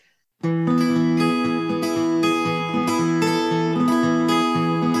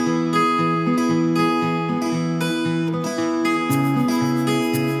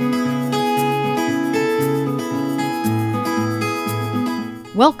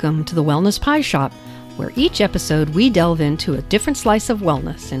Welcome to the Wellness Pie Shop, where each episode we delve into a different slice of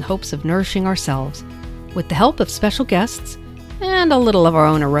wellness in hopes of nourishing ourselves. With the help of special guests and a little of our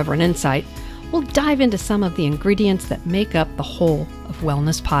own irreverent insight, we'll dive into some of the ingredients that make up the whole of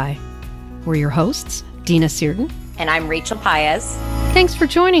wellness pie. We're your hosts, Dina Searton. And I'm Rachel Paez. Thanks for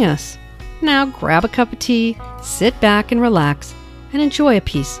joining us. Now grab a cup of tea, sit back and relax, and enjoy a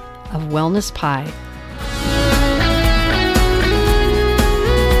piece of wellness pie.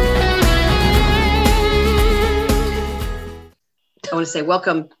 I want to say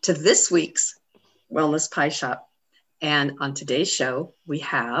welcome to this week's Wellness Pie Shop. And on today's show, we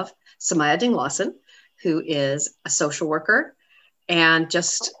have Sumaya Dinglasan, who is a social worker and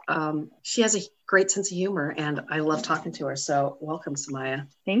just, she has a great sense of humor and I love talking to her. So welcome, Sumaya.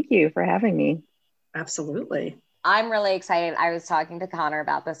 Thank you for having me. Absolutely. I'm really excited. I was talking to Connor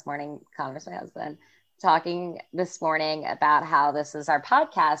about this morning. Connor's my husband, talking this morning about how this is our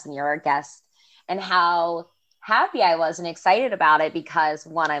podcast and you're our guest and how happy I was and excited about it because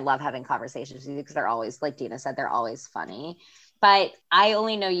one, I love having conversations with you because they're always, like Dina said, they're always funny, but I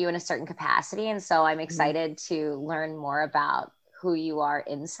only know you in a certain capacity. And so I'm excited to learn more about who you are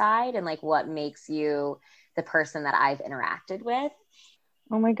inside and like what makes you the person that I've interacted with.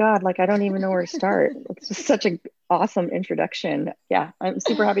 Oh my God. Like, I don't even know where to start. It's just such an awesome introduction. Yeah. I'm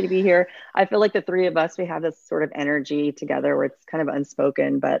super happy to be here. I feel like the three of us, we have this sort of energy together where it's kind of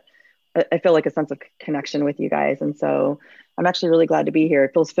unspoken, but I feel like a sense of connection with you guys. And so I'm actually really glad to be here.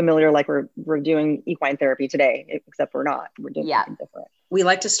 It feels familiar, like we're doing equine therapy today, except we're not. We're doing something different. We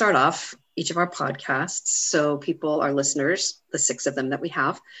like to start off each of our podcasts so people, our listeners, the 6 of them that we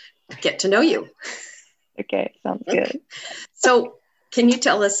have, get to know you. Okay, sounds good. So can you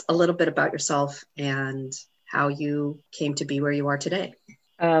tell us a little bit about yourself and how you came to be where you are today?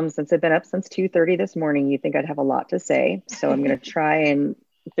 Since I've been up since 2:30 this morning, you think I'd have a lot to say. So I'm going to try and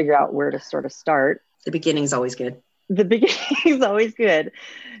figure out where to sort of start. The beginning's always good. The beginning is always good.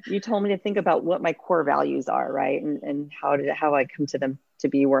 You told me to think about what my core values are, right? And how I come to them to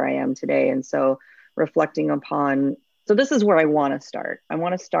be where I am today. And so reflecting upon, so this is where I want to start. I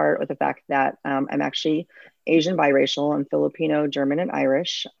want to start with the fact that I'm actually Asian biracial. I'm Filipino, German, and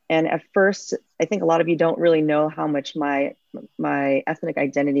Irish. And at first, I think a lot of you don't really know how much my ethnic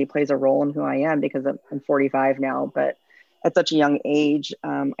identity plays a role in who I am because I'm 45 now, but at such a young age,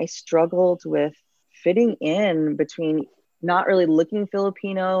 I struggled with fitting in between not really looking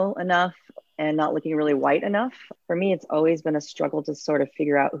Filipino enough and not looking really white enough. For me, it's always been a struggle to sort of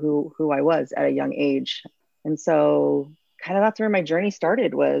figure out who I was at a young age. And so kind of that's where my journey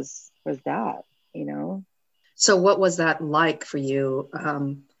started was that, you know. So what was that like for you?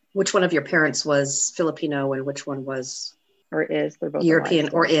 Which one of your parents was Filipino and which one was or is? They're both European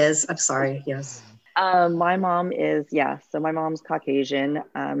alive. Or is? I'm sorry. Yes. My mom is, so my mom's Caucasian,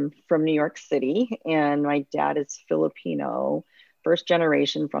 from New York City, and my dad is Filipino, first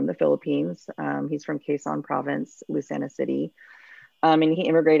generation from the Philippines. He's from Quezon Province, Lucena City. And he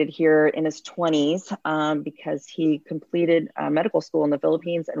immigrated here in his 20s because he completed medical school in the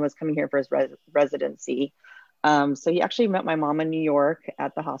Philippines and was coming here for his residency. So he actually met my mom in New York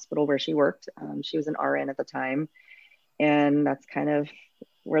at the hospital where she worked. She was an RN at the time. And that's kind of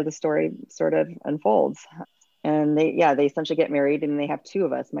where the story sort of unfolds. And they essentially get married and they have 2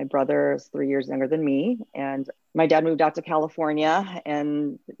 of us. My brother is 3 years younger than me. And my dad moved out to California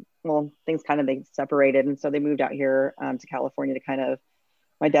and things they separated. And so they moved out here to California to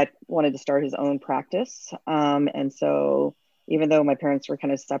my dad wanted to start his own practice. And so even though my parents were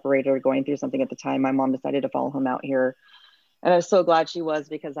kind of separated or going through something at the time, my mom decided to follow him out here. And I was so glad she was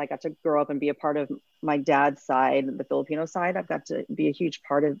because I got to grow up and be a part of my dad's side, the Filipino side. I've got to be a huge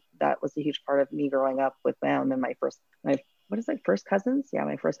part of that. Was a huge part of me growing up with them. And my first cousins? Yeah,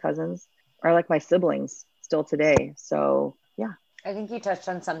 my first cousins are like my siblings still today. So yeah. I think you touched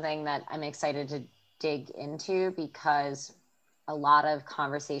on something that I'm excited to dig into because a lot of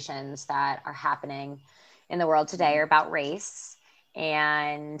conversations that are happening in the world today are about race.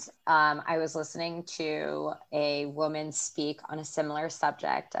 And I was listening to a woman speak on a similar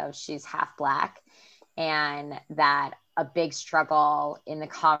subject of she's half Black and that a big struggle in the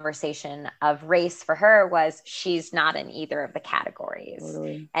conversation of race for her was she's not in either of the categories.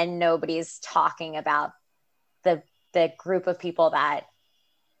 Totally. And nobody's talking about the group of people that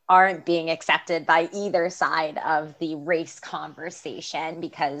aren't being accepted by either side of the race conversation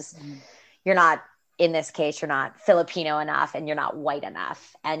because you're not, in this case, you're not Filipino enough and you're not white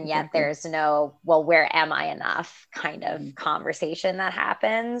enough. And yet there's no, well, where am I enough kind of conversation that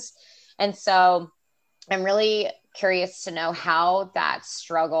happens. And so I'm really curious to know how that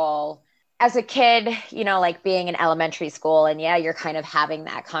struggle as a kid, like being in elementary school, and yeah, you're kind of having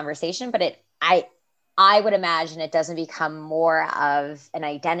that conversation, but I would imagine it doesn't become more of an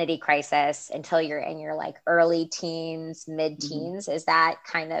identity crisis until you're in your like early teens, mid-teens. Is that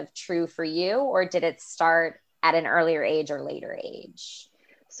kind of true for you, or did it start at an earlier age or later age?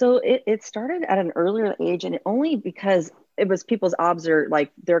 So it started at an earlier age, and only because it was people's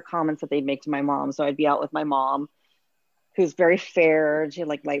like their comments that they'd make to my mom. So I'd be out with my mom, who's very fair. She had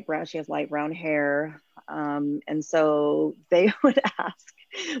like light brown. She has light brown hair, and so they would ask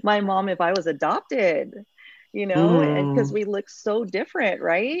my mom if I was adopted, and because we look so different,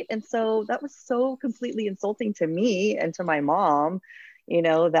 right? And so that was so completely insulting to me and to my mom,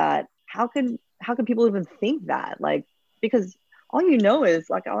 that how can people even think that? Like, because all I know is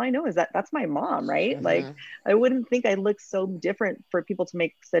that that's my mom, right? Like, Mm-hmm. I wouldn't think I look so different for people to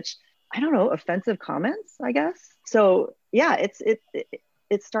make such, I don't know, offensive comments, I guess. So yeah,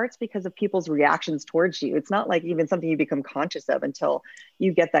 it starts because of people's reactions towards you. It's not like even something you become conscious of until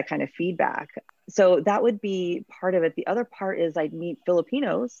you get that kind of feedback. So that would be part of it. The other part is I'd meet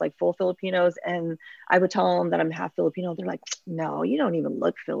Filipinos, like full Filipinos, and I would tell them that I'm half Filipino. They're like, no, you don't even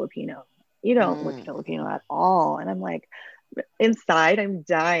look Filipino. You don't look Mm. Filipino at all. And I'm like, inside, I'm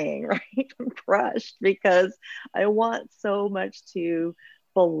dying, right? I'm crushed because I want so much to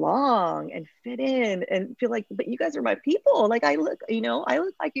belong and fit in and feel like, but you guys are my people. Like I look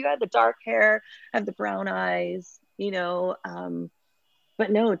like you. Had the dark hair, I have the brown eyes, but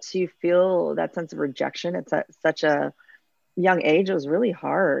no, to feel that sense of rejection at such a young age was really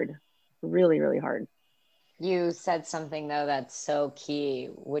hard, really, really hard. You said something though that's so key,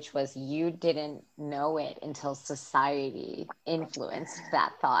 which was you didn't know it until society influenced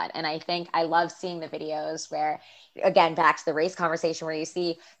that thought. And I think I love seeing the videos where, again, back to the race conversation, where you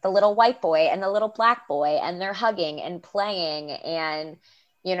see the little white boy and the little black boy and they're hugging and playing. And,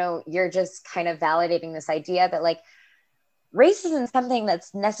 you're just kind of validating this idea that like race isn't something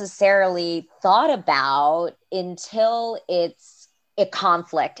that's necessarily thought about until it's a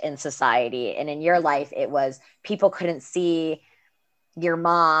conflict in society. And in your life, it was people couldn't see your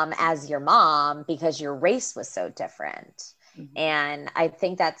mom as your mom because your race was so different. Mm-hmm. And I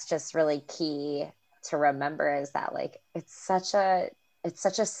think that's just really key to remember, is that like it's such a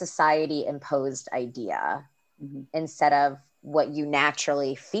society imposed idea Mm-hmm. instead of what you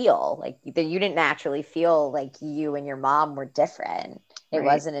naturally feel. Like that you didn't naturally feel like you and your mom were different. It Right.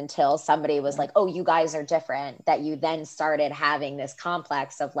 wasn't until somebody was Yeah. like, oh, you guys are different, that you then started having this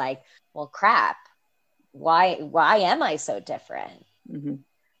complex of like, well, crap, why am I so different? Mm-hmm.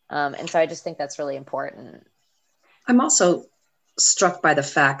 And so I just think that's really important. I'm also struck by the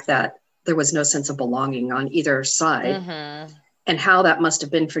fact that there was no sense of belonging on either side, Mm-hmm. and how that must have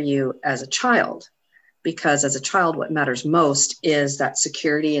been for you as a child. Because as a child, what matters most is that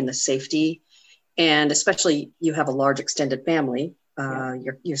security and the safety. And especially you have a large extended family. Yeah.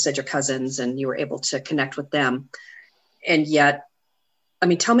 You said your cousins, and you were able to connect with them. And yet, I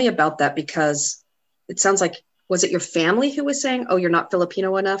mean, tell me about that, because it sounds like, was it your family who was saying, oh, you're not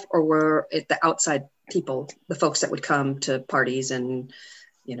Filipino enough? Or were it the outside people, the folks that would come to parties and,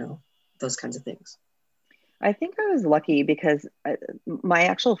 those kinds of things? I think I was lucky because my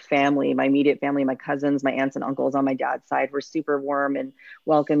actual family, my immediate family, my cousins, my aunts and uncles on my dad's side were super warm and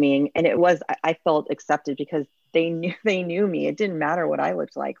welcoming. And I felt accepted because they knew me. It didn't matter what I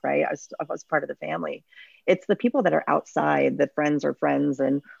looked like, right? I was part of the family. It's the people that are outside, the friends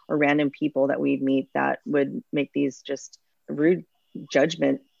and or random people that we'd meet that would make these just rude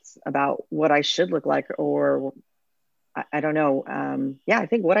judgments about what I should look like, or I don't know. Yeah, I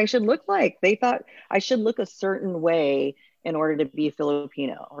think what I should look like. They thought I should look a certain way in order to be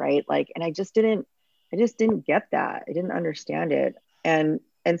Filipino, right? Like, and I just didn't get that. I didn't understand it. And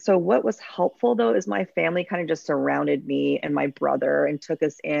so what was helpful though is my family kind of just surrounded me and my brother and took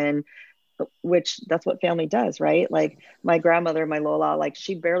us in, which that's what family does, right? Like my grandmother, my Lola, like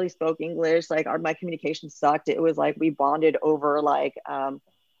she barely spoke English. Like my communication sucked. It was like we bonded over like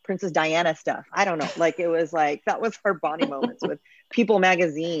Princess Diana stuff. I don't know. Like it was like that was our bonding moments with People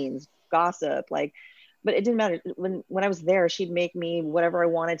magazines, gossip, like. But it didn't matter when I was there. She'd make me whatever I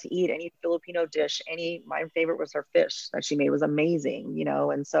wanted to eat, any Filipino dish. My favorite was her fish that she made, was amazing,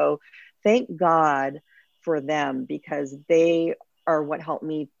 And so, thank God for them, because they are what helped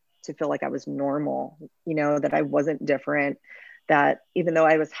me to feel like I was normal, that I wasn't different, that even though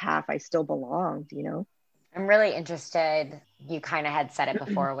I was half, I still belonged. I'm really interested. You kind of had said it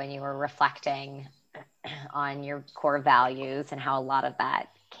before when you were reflecting on your core values and how a lot of that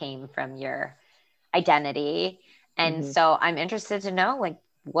came from your identity. And Mm-hmm. so I'm interested to know, like,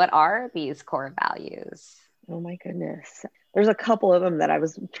 what are these core values? Oh my goodness. there's a couple of them that I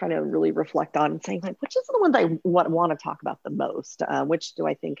was trying to really reflect on and saying like, which is the ones I want to talk about the most? Which do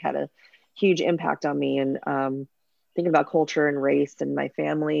I think had a huge impact on me? And thinking about culture and race and my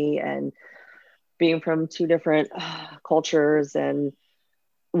family and being from two different cultures, and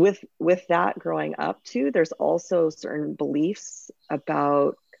with that growing up too, there's also certain beliefs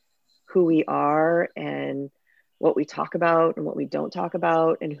about who we are and what we talk about and what we don't talk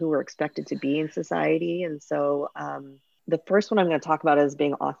about and who we're expected to be in society. And so the first one I'm going to talk about is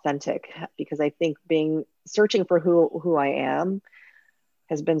being authentic, because I think searching for who I am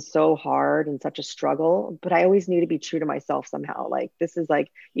has been so hard and such a struggle, but I always knew to be true to myself somehow. Like, this is like,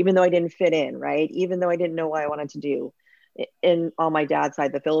 even though I didn't fit in, right? Even though I didn't know what I wanted to do. In on my dad's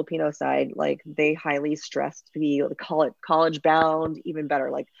side, the Filipino side, like they highly stressed to be, call it college bound, even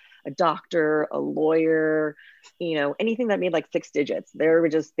better, like a doctor, a lawyer, anything that made like 6 digits,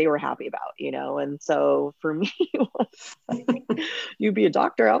 they were happy about, And so for me, it was like, you be a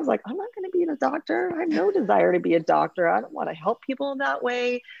doctor. I was like, I'm not going to be a doctor. I have no desire to be a doctor. I don't want to help people in that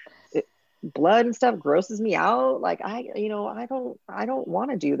way. Blood and stuff grosses me out. Like I don't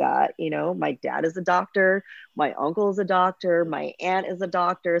want to do that. My dad is a doctor. My uncle is a doctor. My aunt is a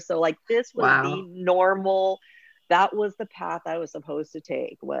doctor. So like this was the normal, that was the path I was supposed to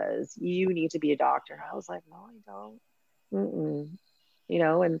take, was you need to be a doctor. I was like, no, I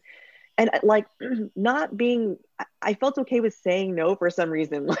don't. And like not being, I felt okay with saying no for some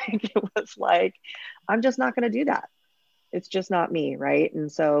reason. Like it was like, I'm just not going to do that. It's just not me. Right. And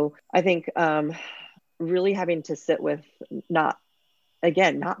so I think really having to sit with not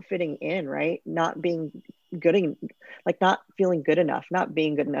fitting in, right. Not being good, like not feeling good enough, not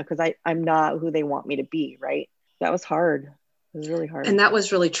being good enough because I'm not who they want me to be. Right. That was hard. It was really hard. And that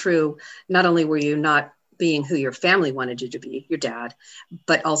was really true. Not only were you not being who your family wanted you to be, your dad,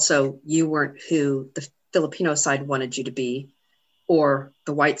 but also you weren't who the Filipino side wanted you to be or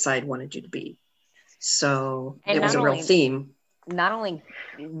the white side wanted you to be. So it was a real theme. Not only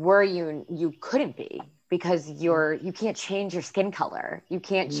were you couldn't be, because you can't change your skin color. You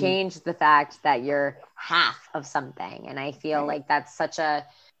can't change the fact that you're half of something. And I feel like that's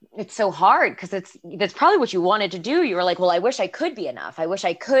it's so hard because that's probably what you wanted to do. You were like, well, I wish I could be enough. I wish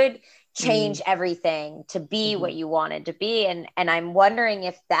I could change everything to be what you wanted to be. And I'm wondering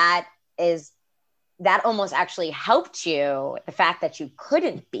if that almost actually helped you, the fact that you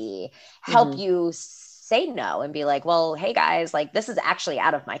couldn't be, help you say no and be like, well, hey guys, like this is actually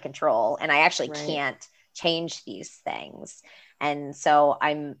out of my control and I actually can't change these things. And so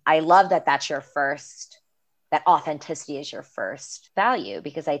I love that that authenticity is your first value,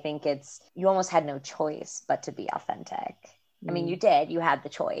 because I think you almost had no choice but to be authentic. I mean, you had the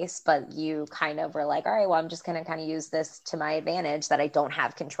choice, but you kind of were like, all right, well, I'm just going to kind of use this to my advantage, that I don't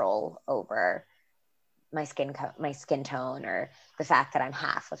have control over my skin tone or the fact that I'm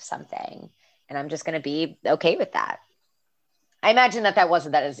half of something. And I'm just going to be okay with that. I imagine that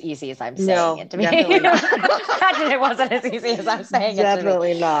wasn't as easy as I'm saying it to me. Definitely not. Imagine it wasn't as easy as I'm saying it to me.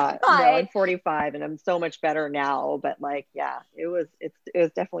 Definitely not. But, no, I'm 45 and I'm so much better now. But like, yeah, it was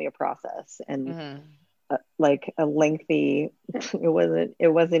definitely a process, and like a lengthy.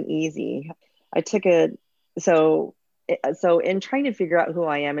 It wasn't easy. I took so in trying to figure out who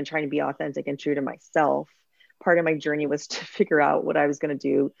I am and trying to be authentic and true to myself, part of my journey was to figure out what I was going to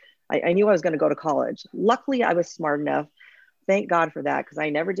do. I knew I was going to go to college. Luckily, I was smart enough. Thank God for that, because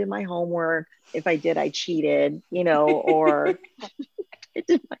I never did my homework. If I did, I cheated, or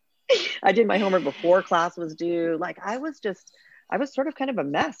I did my homework before class was due. Like I was sort of kind of a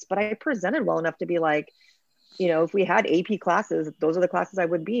mess, but I presented well enough to be like, if we had AP classes, those are the classes I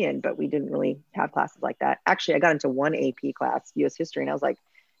would be in, but we didn't really have classes like that. Actually, I got into one AP class, US history, and I was like,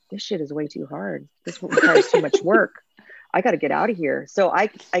 this shit is way too hard. This requires too much work. I got to get out of here. So I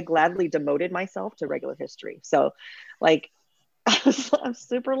gladly demoted myself to regular history. So like, I'm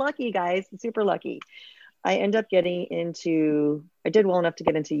super lucky, guys. I'm super lucky. I end up I did well enough to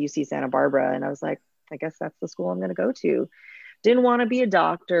get into UC Santa Barbara. And I was like, I guess that's the school I'm going to go to. Didn't want to be a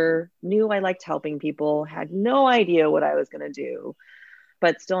doctor, knew I liked helping people, had no idea what I was going to do,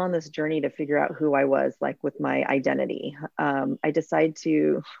 but still on this journey to figure out who I was, like with my identity. I decided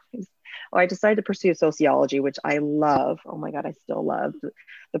to pursue sociology, which I love. Oh my God, I still love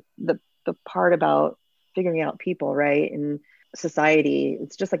the part about figuring out people, right? And society.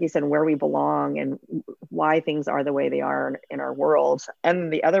 It's just like you said, where we belong and why things are the way they are in our world.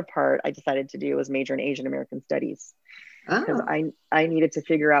 And the other part I decided to do was major in Asian American studies, because I needed to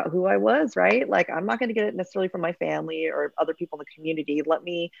figure out who I was, right? Like, I'm not going to get it necessarily from my family or other people in the community. Let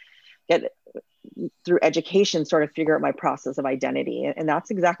me get through education, sort of figure out my process of identity. And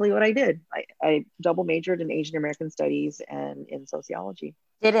that's exactly what I did. I double majored in Asian American studies and in sociology.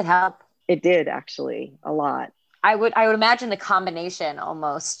 Did it help? It did, actually, a lot. I would imagine the combination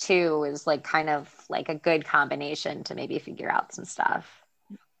almost too is like kind of like a good combination to maybe figure out some stuff.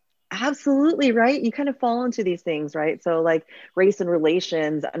 Absolutely, right? You kind of fall into these things, right? So like race and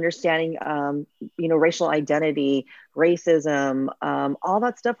relations, understanding, racial identity, racism, all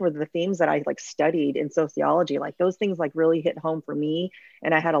that stuff were the themes that I like studied in sociology. Like those things like really hit home for me,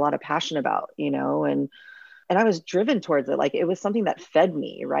 and I had a lot of passion about, and I was driven towards it. Like it was something that fed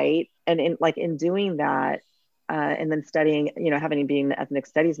me, right? And in doing that, and then studying, having being an ethnic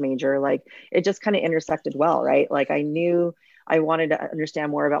studies major, like it just kind of intersected well, right? Like I knew I wanted to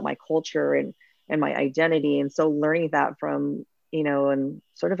understand more about my culture and my identity. And so learning that from, and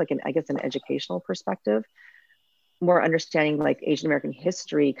sort of like I guess an educational perspective, more understanding like Asian American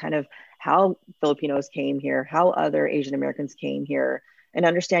history, kind of how Filipinos came here, how other Asian Americans came here, and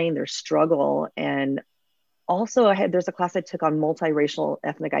understanding their struggle. And also there's a class I took on multiracial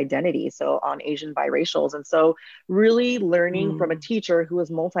ethnic identity, so on Asian biracials. And so really learning from a teacher who was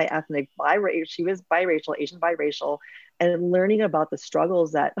multi-ethnic, she was biracial, Asian biracial, and learning about the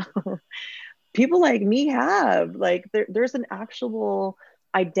struggles that people like me have. Like there's an actual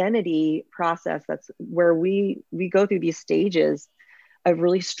identity process that's where we go through these stages of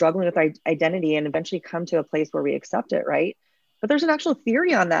really struggling with identity and eventually come to a place where we accept it, right? But there's an actual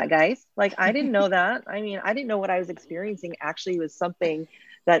theory on that, guys. Like, I didn't know that. I mean, I didn't know what I was experiencing actually was something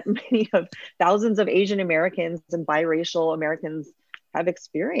that many of thousands of Asian Americans and biracial Americans have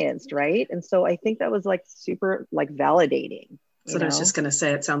experienced, right? And so I think that was like super like validating. So I was just going to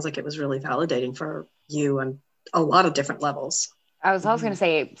say, it sounds like it was really validating for you on a lot of different levels. I was also going to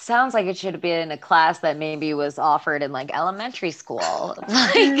say, it sounds like it should have been a class that maybe was offered in like elementary school.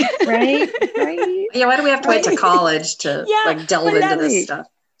 Like, right. Yeah, why do we have to wait to college to like delve into this stuff?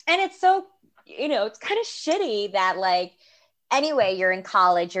 And it's so, it's kind of shitty that like, anyway, you're in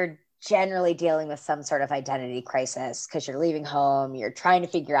college, you're generally dealing with some sort of identity crisis because you're leaving home, you're trying to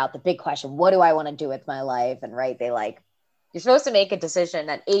figure out the big question, what do I want to do with my life? And right, you're supposed to make a decision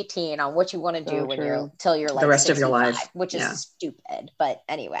at 18 on what you want to do till you're like the rest 65, of your life, which is stupid. But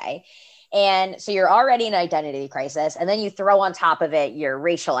anyway, and so you're already in an identity crisis, and then you throw on top of it your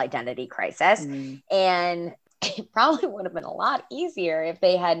racial identity crisis. And it probably would have been a lot easier if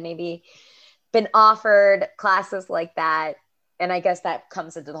they had maybe been offered classes like that. And I guess that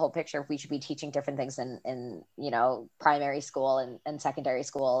comes into the whole picture. If we should be teaching different things in primary school and secondary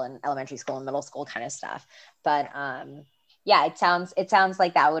school and elementary school and middle school kind of stuff. But yeah, it sounds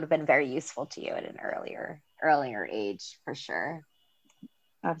like that would have been very useful to you at an earlier age, for sure.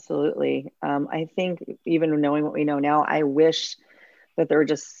 Absolutely. I think even knowing what we know now, I wish that there were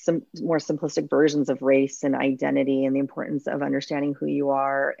just some more simplistic versions of race and identity and the importance of understanding who you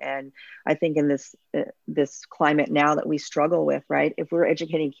are. And I think in this climate now that we struggle with, right? If we're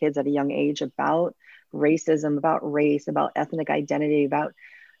educating kids at a young age about racism, about race, about ethnic identity, about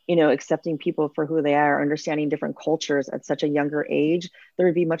accepting people for who they are, understanding different cultures at such a younger age, there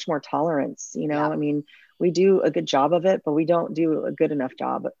would be much more tolerance. I mean, we do a good job of it, but we don't do a good enough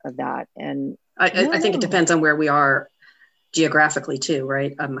job of that. And I think it depends on where we are geographically too,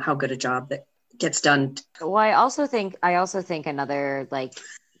 right? How good a job that gets done. Well, I also think another like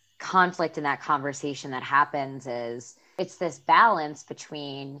conflict in that conversation that happens is it's this balance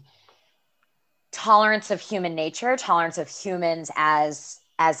between tolerance of human nature, tolerance of humans as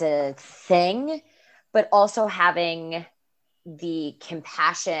a thing, but also having the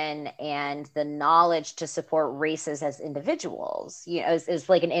compassion and the knowledge to support races as individuals, is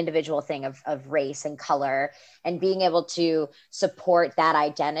like an individual thing of race and color, and being able to support that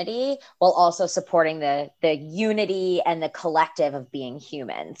identity while also supporting the unity and the collective of being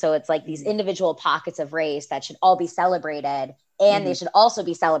human. So it's like these individual pockets of race that should all be celebrated, and they should also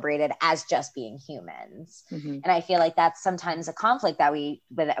be celebrated as just being humans. And I feel like that's sometimes a conflict that we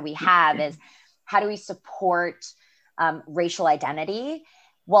have is how do we support racial identity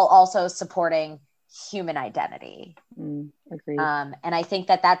while also supporting human identity. Agreed. And I think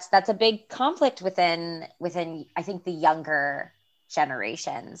that's a big conflict within I think the younger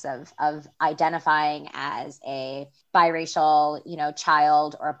generations of identifying as a biracial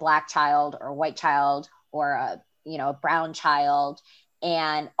child, or a Black child, or a white child, or a brown child,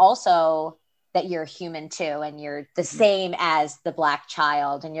 and also that you're human too, and you're the same as the Black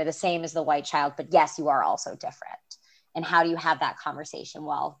child, and you're the same as the white child, but yes, you are also different. And how do you have that conversation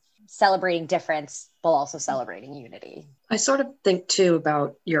while celebrating difference, while also celebrating unity? I sort of think too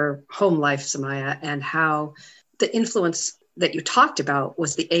about your home life, Sumaya, and how the influence that you talked about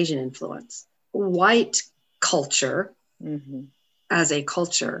was the Asian influence. White culture as a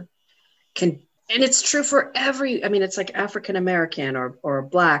culture can, and it's true for every, I mean, it's like African American or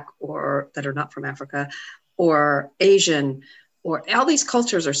Black or that are not from Africa or Asian, or all these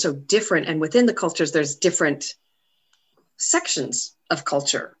cultures are so different. And within the cultures, there's different sections of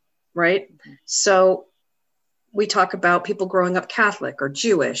culture, right? So we talk about people growing up Catholic or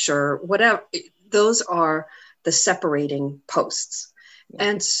Jewish or whatever. Those are the separating posts. Yeah.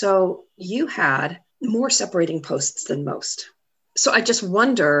 And so you had more separating posts than most. So I just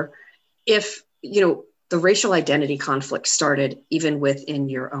wonder if, you know, the racial identity conflict started even within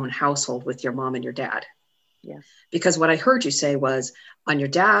your own household with your mom and your dad. Yes. Because what I heard you say was on your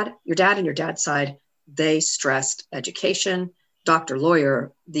dad and your dad's side, they stressed education, doctor,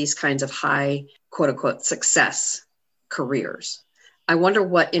 lawyer, these kinds of high, quote unquote, success careers. I wonder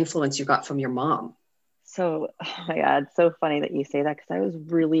what influence you got from your mom. So, oh my God, it's so funny that you say that, because I was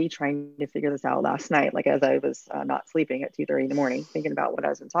really trying to figure this out last night, like as I was not sleeping at 2:30 in the morning, thinking about what I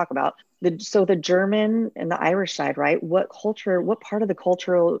was going to talk about. So the German and the Irish side, right? What culture, what part of the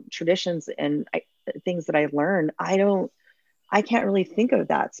cultural traditions and things that I learned, I can't really think of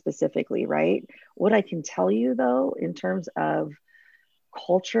that specifically, right? What I can tell you though, in terms of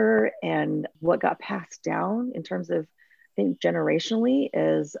culture and what got passed down in terms of, I think generationally,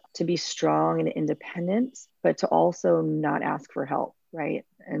 is to be strong and independent, but to also not ask for help, right?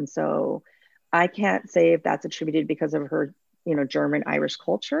 And so I can't say if that's attributed because of her, you know, German Irish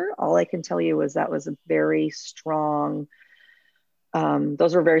culture. All I can tell you is that was a very strong,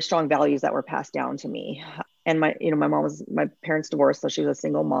 those were very strong values that were passed down to me. And my parents divorced, so she was a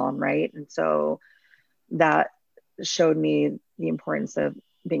single mom, right? And so that showed me the importance of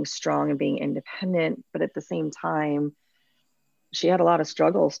being strong and being independent, but at the same time, she had a lot of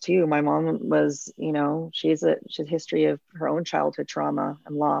struggles too. My mom was, you know, she has a history of her own childhood trauma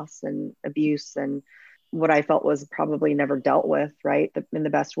and loss and abuse, and what I felt was probably never dealt with, right, in the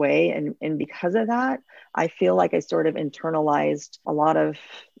best way. And because of that, I feel like I sort of internalized a lot of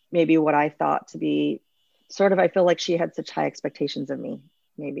maybe what I thought to be sort of, I feel like she had such high expectations of me,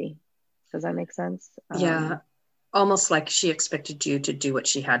 maybe. Does that make sense? Yeah. Almost like she expected you to do what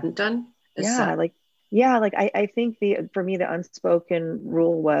she hadn't done. I think for me, the unspoken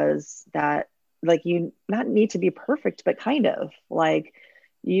rule was that, like, you not need to be perfect, but kind of like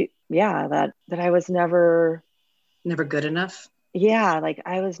that I was never good enough. Yeah. Like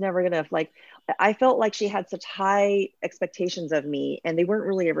I was never gonna, like, I felt like she had such high expectations of me, and they weren't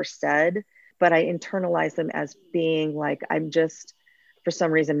really ever said, but I internalized them as being like, I'm just, for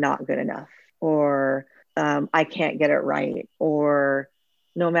some reason, not good enough, or I can't get it right, or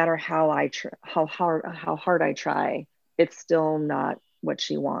no matter how how hard I try, it's still not what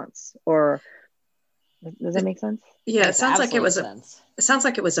she wants. Or does that make sense? Yeah, it sounds like it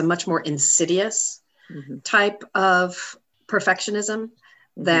was a much more insidious type of perfectionism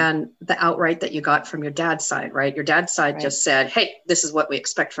than the outright that you got from your dad's side, right? Your dad's side just said, hey, this is what we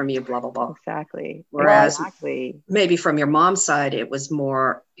expect from you, blah, blah, blah. Exactly. Whereas maybe from your mom's side, it was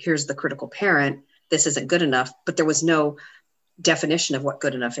more, here's the critical parent, this isn't good enough, but there was no definition of what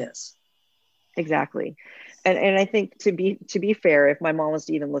good enough is. Exactly. And I think to be fair, if my mom was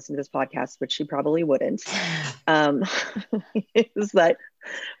to even listen to this podcast, which she probably wouldn't, is that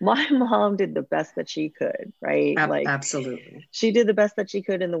my mom did the best that she could, right? Absolutely. She did the best that she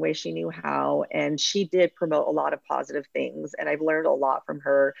could in the way she knew how. And she did promote a lot of positive things. And I've learned a lot from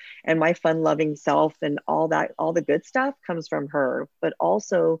her, and my fun loving self and all that, all the good stuff comes from her, but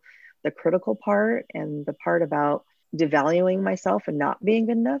also the critical part and the part about devaluing myself and not being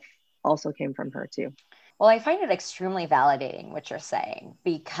good enough also came from her too. Well, I find it extremely validating what you're saying,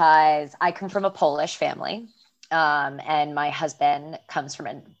 because I come from a Polish family, and my husband comes from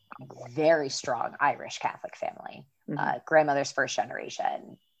a very strong Irish Catholic family. Grandmother's first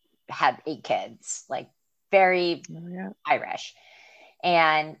generation, had 8 kids, like very Irish.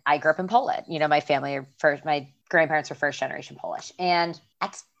 And I grew up in Poland. You know, my grandparents were first generation Polish. And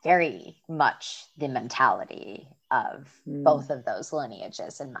that's very much the mentality of both of those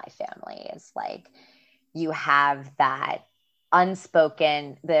lineages in my family. Is like, you have that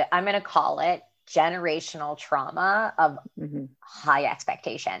unspoken, I'm going to call it generational trauma of high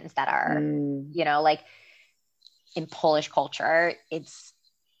expectations that are, you know, like in Polish culture, it's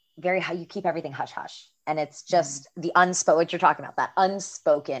very how you keep everything hush hush. And it's just the unspoken, what you're talking about, that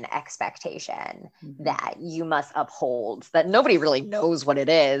unspoken expectation that you must uphold, that nobody really knows what it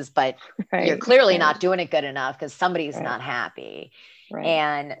is, but you're clearly not doing it good enough because somebody's not happy.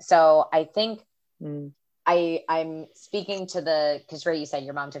 And so I think I'm speaking to because Ray, you said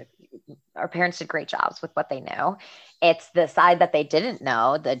our parents did great jobs with what they knew. It's the side that they didn't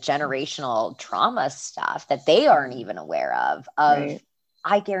know, the generational trauma stuff that they aren't even aware of. Right.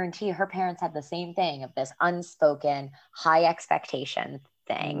 I guarantee her parents had the same thing of this unspoken high expectation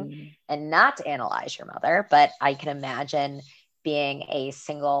thing. And not to analyze your mother, but I can imagine being a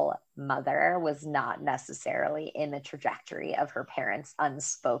single mother was not necessarily in the trajectory of her parents'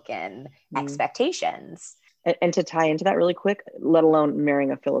 unspoken expectations. And to tie into that really quick, let alone marrying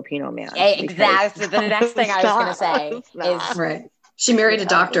a Filipino man. Exactly. The next thing I was going to say is right. She married a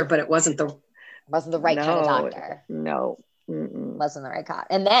doctor, but it wasn't the right kind of doctor. No. Wasn't the right kind.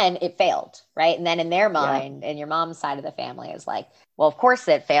 And then it failed, right? And then in their mind, and your mom's side of the family is like, well, of course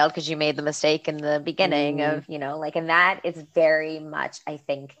it failed because you made the mistake in the beginning of, and that is very much, I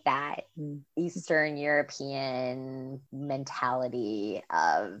think, that Eastern European mentality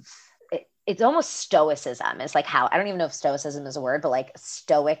of it's almost stoicism. It's like how, I don't even know if stoicism is a word, but like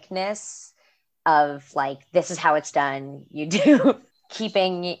stoicness of like, this is how it's done. You do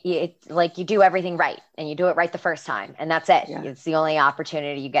keeping it like you do everything right and you do it right the first time. And that's it. Yeah. It's the only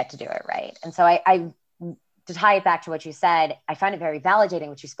opportunity you get to do it right. And so I to tie it back to what you said, I find it very validating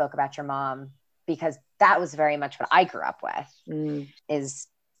what you spoke about your mom, because that was very much what I grew up with is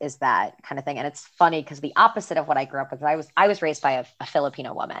that kind of thing. And it's funny because the opposite of what I grew up with, I was raised by a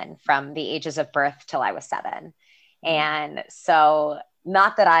Filipino woman from the ages of birth till I was 7. And so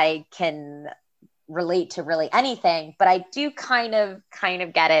not that I can relate to really anything, but I do kind of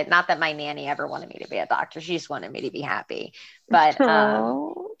get it. Not that my nanny ever wanted me to be a doctor. She just wanted me to be happy. But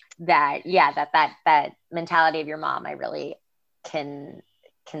that mentality of your mom, I really can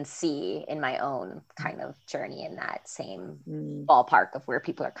see in my own kind of journey in that same ballpark of where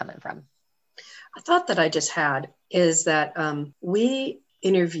people are coming from. A thought that I just had is that we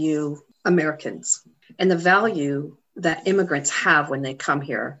interview Americans, and the value that immigrants have when they come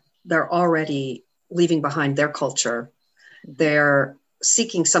here. They're already leaving behind their culture. They're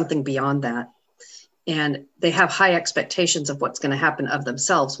seeking something beyond that. And they have high expectations of what's going to happen of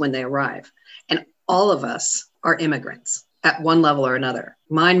themselves when they arrive. And all of us are immigrants at one level or another.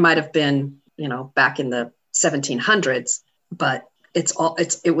 Mine might have been, back in the 1700s, but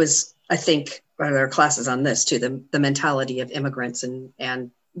it was, I think, there are classes on this too, the mentality of immigrants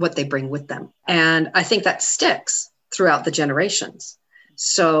and what they bring with them. And I think that sticks throughout the generations.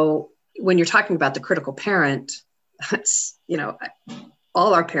 So when you're talking about the critical parent,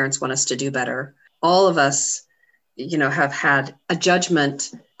 all our parents want us to do better. All of us, have had a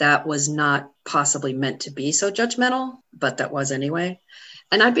judgment that was not possibly meant to be so judgmental, but that was anyway.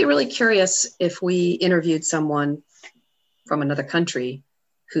 And I'd be really curious if we interviewed someone from another country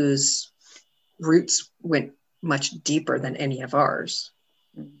whose roots went much deeper than any of ours,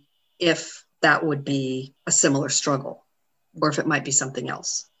 if that would be a similar struggle, or if it might be something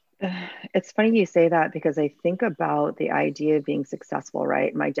else. It's funny you say that, because I think about the idea of being successful,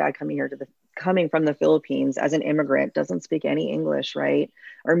 right? My dad coming from the Philippines as an immigrant, doesn't speak any English, right?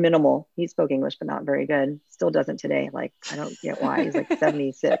 Or minimal. He spoke English, but not very good. Still doesn't today. Like, I don't get why. He's like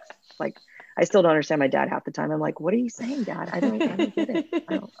 76. Like, I still don't understand my dad half the time. I'm like, what are you saying, Dad? I don't get it.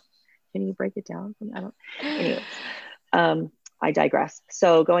 Can you break it down for me? Anyways, I digress.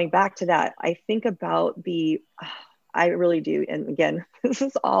 So going back to that, I think about I really do. And again, this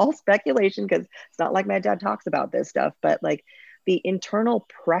is all speculation because it's not like my dad talks about this stuff, but like the internal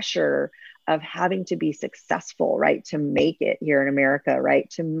pressure of having to be successful, right? To make it here in America, right?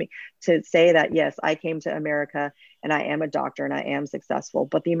 To say that, yes, I came to America and I am a doctor and I am successful,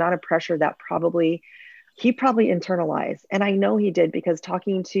 but the amount of pressure that he probably internalized. And I know he did, because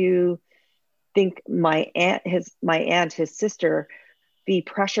talking to, my aunt, his sister, the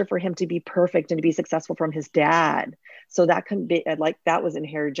pressure for him to be perfect and to be successful from his dad. So that can be like, that was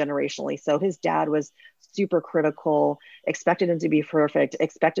inherited generationally. So his dad was super critical, expected him to be perfect,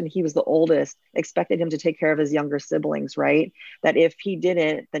 he was the oldest, expected him to take care of his younger siblings, right? That if he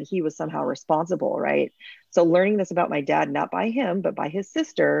didn't, then he was somehow responsible, right? So learning this about my dad, not by him, but by his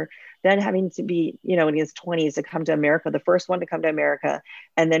sister, then having to be, in his 20s to come to America, the first one to come to America,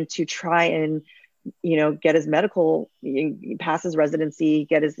 and then to try and get his pass his residency,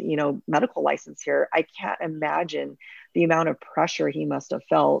 get his, medical license here. I can't imagine the amount of pressure he must have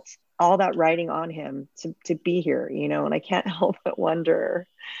felt, all that riding on him to be here, and I can't help but wonder,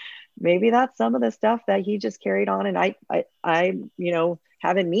 maybe that's some of the stuff that he just carried on. And I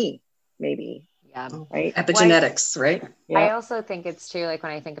have in me, maybe. Yeah. Right. Epigenetics, right? Yeah. I also think it's too, like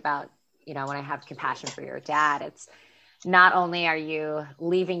when I think about, when I have compassion for your dad, it's, not only are you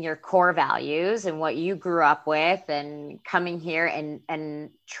leaving your core values and what you grew up with and coming here and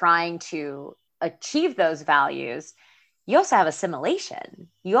trying to achieve those values, you also have assimilation.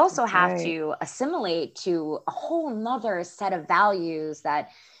 You also have to assimilate to a whole nother set of values that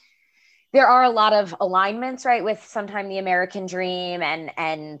there are a lot of alignments, right, with sometimes the American dream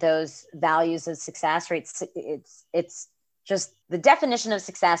and those values of success, right? It's just the definition of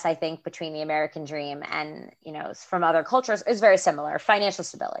success, I think, between the American dream and, from other cultures is very similar. Financial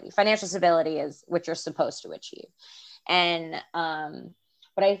stability is what you're supposed to achieve. And,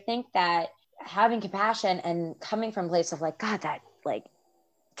 but I think that having compassion and coming from a place of like, God, that like,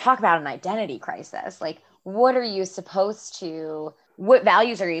 talk about an identity crisis. Like, what values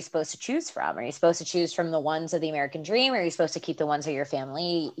are you supposed to choose from? Are you supposed to choose from the ones of the American dream? Or are you supposed to keep the ones that your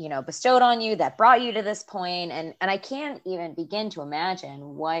family, bestowed on you that brought you to this point? And I can't even begin to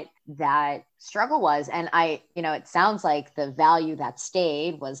imagine what that struggle was. And it sounds like the value that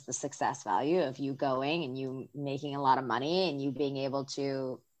stayed was the success value of you going and you making a lot of money and you being able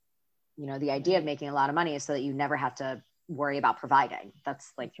to, the idea of making a lot of money is so that you never have to worry about providing.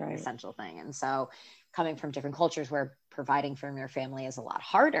 That's like an essential thing. And so coming from different cultures where providing for your family is a lot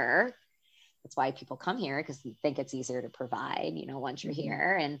harder, that's why people come here, because you think it's easier to provide, once you're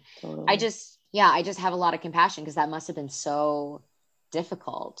here. And totally. I just have a lot of compassion, because that must have been so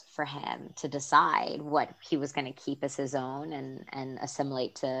difficult for him to decide what he was going to keep as his own and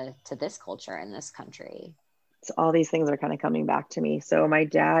assimilate to this culture in this country. So all these things are kind of coming back to me. So my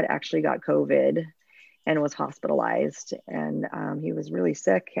dad actually got COVID and was hospitalized, and he was really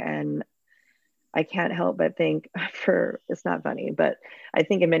sick. And I can't help but think it's not funny, but I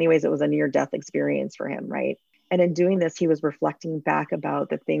think in many ways it was a near-death experience for him, right? And in doing this, he was reflecting back about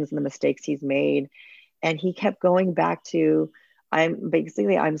the things and the mistakes he's made. And he kept going back to,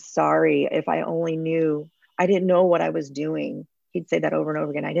 I'm sorry. If I only knew, I didn't know what I was doing. He'd say that over and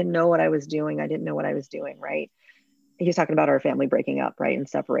over again. I didn't know what I was doing. I didn't know what I was doing, right? He's talking about our family breaking up, right? And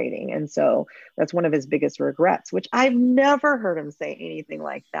separating. And so that's one of his biggest regrets, which I've never heard him say anything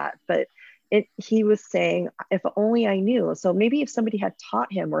like that. But he was saying, if only I knew. So maybe if somebody had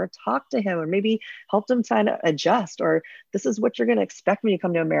taught him or talked to him or maybe helped him try to adjust, or this is what you're going to expect when you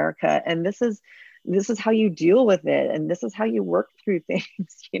come to America. And this is how you deal with it. And this is how you work through things,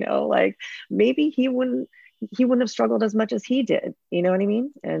 like maybe he wouldn't have struggled as much as he did. You know what I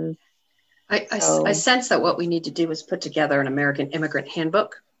mean? And I sense that what we need to do is put together an American immigrant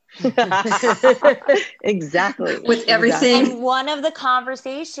handbook. Exactly. With everything. And one of the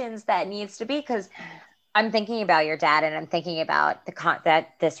conversations that needs to be, because I'm thinking about your dad and I'm thinking about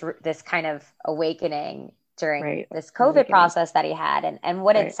this kind of awakening during this COVID process that he had. And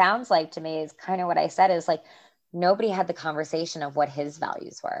what it sounds like to me is kind of what I said is like, nobody had the conversation of what his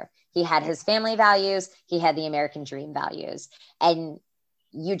values were. He had his family values. He had the American dream values. And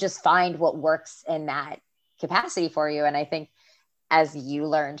you just find what works in that capacity for you. And I think, as you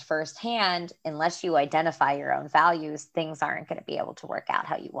learned firsthand, unless you identify your own values, things aren't going to be able to work out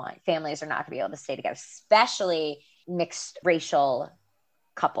how you want. Families are not going to be able to stay together, especially mixed racial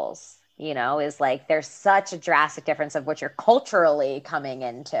couples. Is like there's such a drastic difference of what you're culturally coming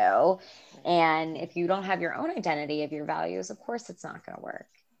into. And if you don't have your own identity of your values, of course, it's not going to work.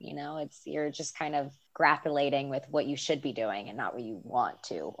 You're just kind of grappling with what you should be doing and not what you want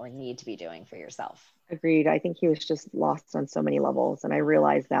to or need to be doing for yourself. Agreed. I think he was just lost on so many levels. And I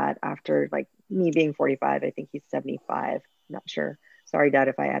realized that after like me being 45, I think he's 75. Not sure. Sorry, Dad,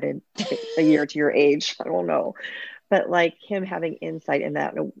 if I added a year to your age. I don't know. But like him having insight in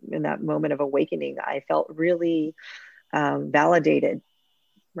that moment of awakening, I felt really validated,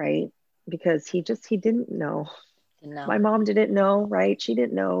 right? Because he didn't know. No. My mom didn't know, right? She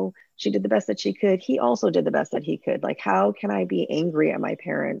didn't know. She did the best that she could. He also did the best that he could. Like, how can I be angry at my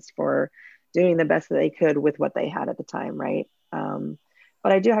parents for doing the best that they could with what they had at the time, right?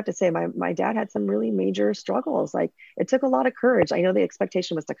 But I do have to say, my dad had some really major struggles. Like, it took a lot of courage. I know the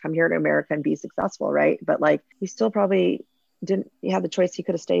expectation was to come here to America and be successful, right? But like, he still probably didn't. He had the choice. He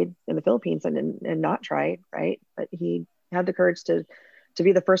could have stayed in the Philippines and not tried, right? But he had the courage to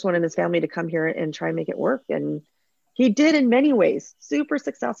be the first one in his family to come here and try and make it work. And he did in many ways. Super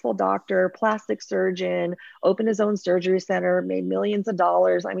successful doctor, plastic surgeon, opened his own surgery center, made millions of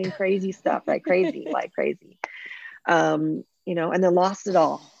dollars. I mean, crazy stuff, like crazy. And then lost it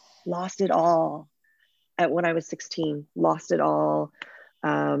all at when I was 16, lost it all.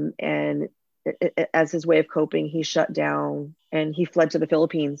 And as his way of coping, he shut down and he fled to the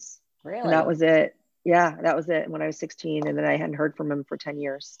Philippines. Really? And that was it. Yeah, that was it when I was 16. And then I hadn't heard from him for 10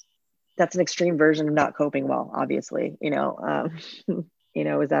 years. That's an extreme version of not coping well, obviously.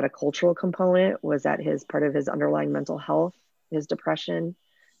 Was that a cultural component? Was that part of his underlying mental health, his depression?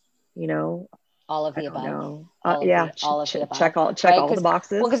 All of I the don't above. know. All of Yeah, the all of the above. check all Right? the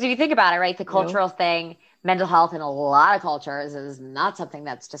boxes. Well, because if you think about it, right, the cultural thing, mental health in a lot of cultures is not something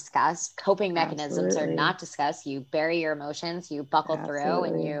that's discussed. Coping mechanisms are Absolutely. not discussed. You bury your emotions, you buckle through,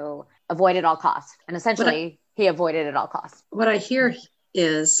 and Absolutely. you avoid at all costs. And essentially, he avoided at all costs. What I hear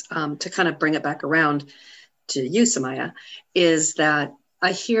is, to kind of bring it back around to you, Sumaya, is that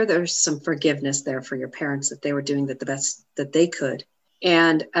I hear there's some forgiveness there for your parents, that they were doing the best that they could.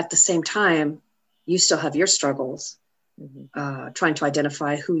 And at the same time, you still have your struggles, trying to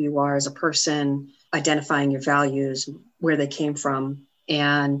identify who you are as a person, identifying your values, where they came from.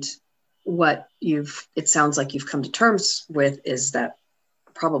 And what it sounds like you've come to terms with is that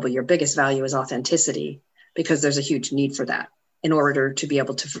probably your biggest value is authenticity, because there's a huge need for that in order to be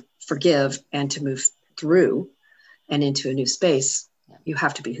able to forgive and to move through and into a new space. You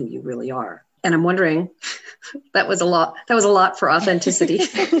have to be who you really are. And I'm wondering, that was a lot for authenticity.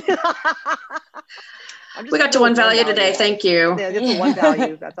 We got to one value today. Thank you. Yeah, just one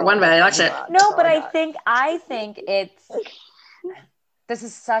value. That's all. One value. That's it. No, but I think this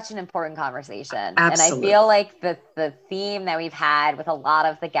is such an important conversation. Absolutely. And I feel like the theme that we've had with a lot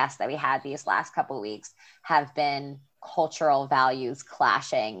of the guests that we had these last couple of weeks have been cultural values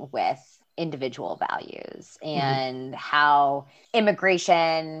clashing with individual values, and how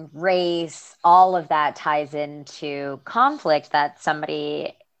immigration, race, all of that ties into conflict that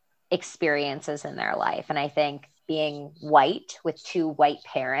somebody experiences in their life. And I think being white with two white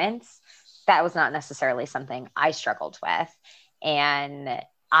parents, that was not necessarily something I struggled with. And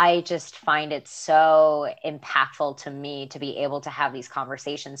I just find it so impactful to me to be able to have these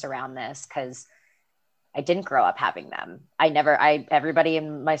conversations around this, because I didn't grow up having them. Everybody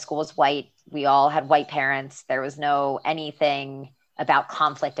in my school was white. We all had white parents. There was no anything about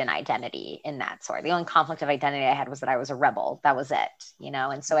conflict and identity in that sort. The only conflict of identity I had was that I was a rebel. That was it,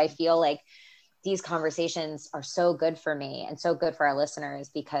 And so I feel like these conversations are so good for me and so good for our listeners,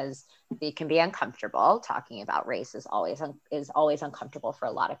 because they can be uncomfortable. Talking about race is always uncomfortable for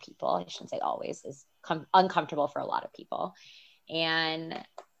a lot of people. I shouldn't say always, is uncomfortable for a lot of people. And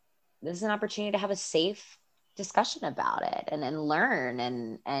this is an opportunity to have a safe discussion about it, and then learn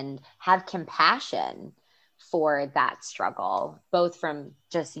and have compassion for that struggle, both from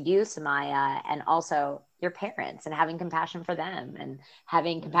just you, Sumaya, and also your parents, and having compassion for them, and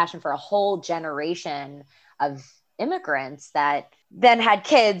having compassion for a whole generation of immigrants that then had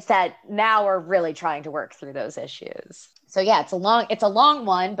kids that now are really trying to work through those issues. So yeah, it's a long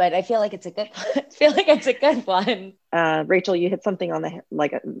one, but I feel like it's a good one. Rachel, you hit something on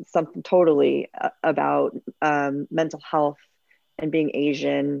something totally about mental health and being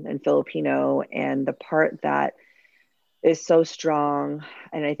Asian and Filipino, and the part that is so strong.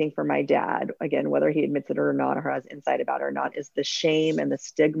 And I think for my dad, again, whether he admits it or not, or has insight about it or not, is the shame and the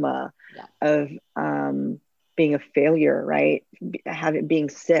stigma of being a failure, right? Being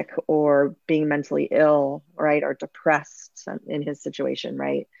sick or being mentally ill, right? Or depressed in his situation,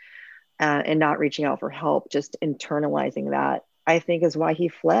 right? And not reaching out for help, just internalizing that, I think is why he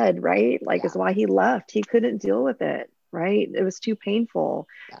fled, right? Is why he left. He couldn't deal with it, right? It was too painful.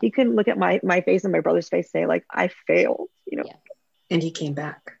 Yeah. He couldn't look at my face and my brother's face, say like, I failed, Yeah. And he came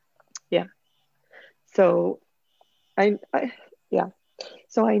back. Yeah. So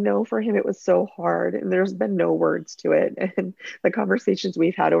So I know for him, it was so hard, and there's been no words to it. And the conversations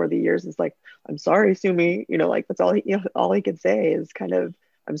we've had over the years is like, I'm sorry, Sumi, that's all he could say is kind of,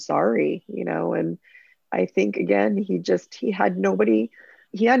 I'm sorry, and I think again, he had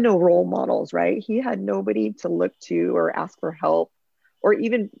no role models, right? He had nobody to look to or ask for help, or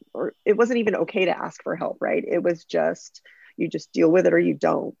it wasn't even okay to ask for help, right? It was just, you just deal with it or you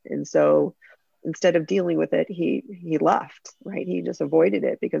don't. And so instead of dealing with it, he left, right? He just avoided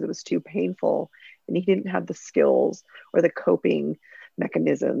it because it was too painful, and he didn't have the skills or the coping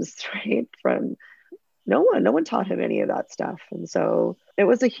mechanisms, right? From no one taught him any of that stuff. And so it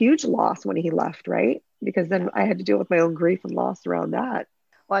was a huge loss when he left, right? Because then I had to deal with my own grief and loss around that.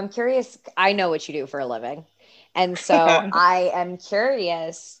 Well, I'm curious. I know what you do for a living. And so I am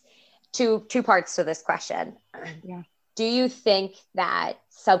curious, two parts to this question. Yeah. Do you think that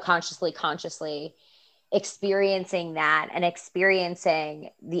subconsciously, consciously experiencing that and experiencing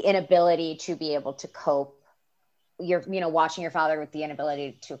the inability to be able to cope, watching your father with the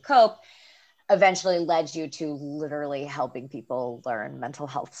inability to cope, eventually led you to literally helping people learn mental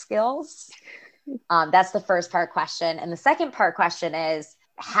health skills? That's the first part question. And the second part question is,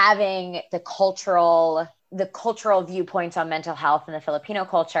 having the cultural viewpoints on mental health in the Filipino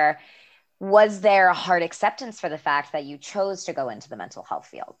culture, was there a hard acceptance for the fact that you chose to go into the mental health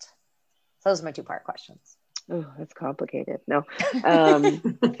field? So those are my two-part questions. Oh, that's complicated. No.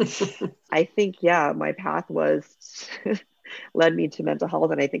 Um, I think, yeah, my path was led me to mental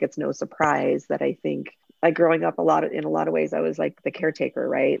health. And I think it's no surprise that I think like growing up in a lot of ways, I was like the caretaker,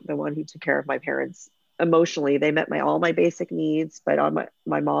 right? The one who took care of my parents emotionally. They met all my basic needs, but on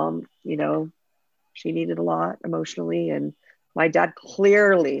my mom, she needed a lot emotionally. And my dad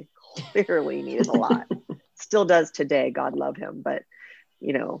clearly needed a lot. Still does today. God love him. But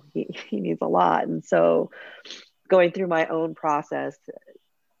he needs a lot. And so going through my own process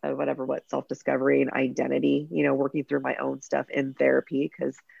of what self-discovery and identity, working through my own stuff in therapy,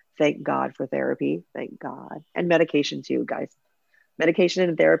 because thank God for therapy, thank God. And medication too, guys. Medication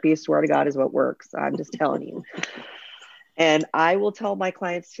and therapy, swear to God, is what works. I'm just telling you. And I will tell my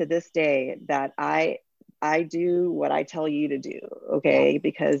clients to this day that I do what I tell you to do, okay?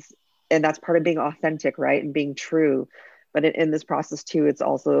 And that's part of being authentic, right? And being true. But in this process too, it's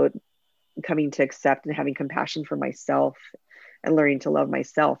also coming to accept and having compassion for myself and learning to love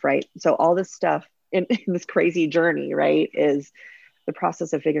myself, right? So all this stuff in this crazy journey, right, is the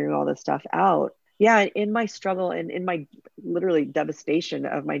process of figuring all this stuff out. Yeah, in my struggle and in my literally devastation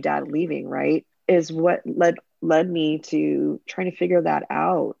of my dad leaving, right, is what led me to trying to figure that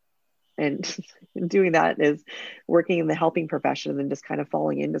out. And doing that is working in the helping profession and just kind of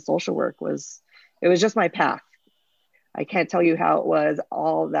falling into social work it was just my path. I can't tell you how it was.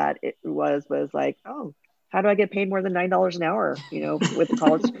 All that it was like, oh, how do I get paid more than $9 an hour? With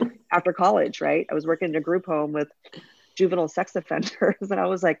college, after college, right? I was working in a group home with juvenile sex offenders, and I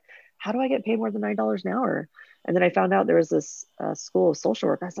was like, how do I get paid more than $9 an hour? And then I found out there was this school of social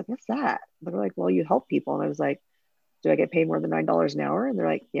work. I was like, what's that? They're like, well, you help people. And I was like, do I get paid more than $9 an hour? And they're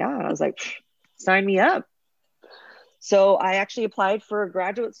like, yeah. And I was like, sign me up. So I actually applied for a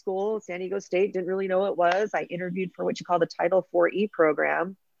graduate school at San Diego State, didn't really know what it was. I interviewed for what you call the Title 4E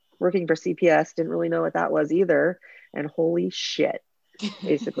program, working for CPS, didn't really know what that was either. And holy shit,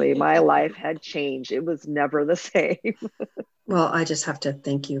 basically my life had changed. It was never the same. Well, I just have to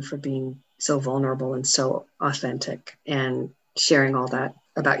thank you for being so vulnerable and so authentic and sharing all that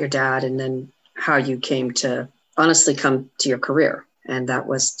about your dad, and then how you came to honestly come to your career. And that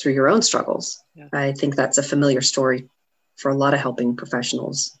was through your own struggles. Yeah. I think that's a familiar story for a lot of helping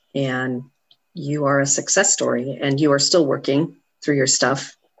professionals. And you are a success story, and you are still working through your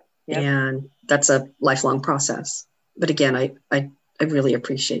stuff. Yep. And that's a lifelong process. But again, I really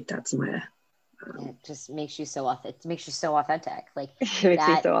appreciate that, Sumaya. It just makes you so authentic. It makes you so authentic. Like it makes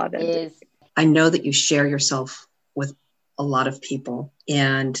me so authentic. I know that you share yourself with a lot of people,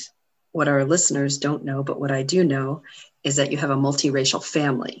 and what our listeners don't know, but what I do know, is that you have a multiracial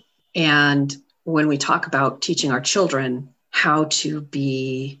family. And when we talk about teaching our children how to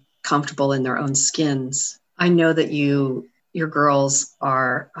be comfortable in their own skins, I know that your girls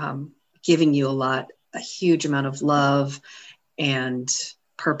are giving you a huge amount of love and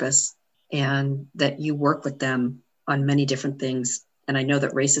purpose, and that you work with them on many different things. And I know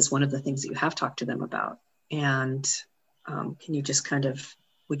that race is one of the things that you have talked to them about. And can you just kind of,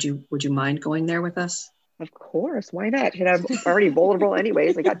 would you mind going there with us? Of course, why not? And I'm already vulnerable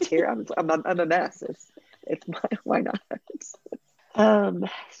anyways. I got tears. I'm a mess. Why not?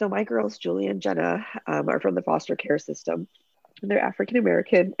 So my girls, Julie and Jenna, are from the foster care system. And they're African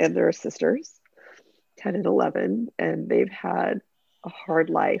American, and they're sisters, 10 and 11, and they've had a hard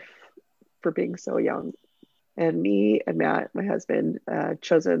life for being so young. And me and Matt, my husband,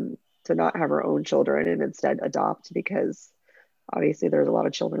 chosen to not have our own children and instead adopt, because obviously there's a lot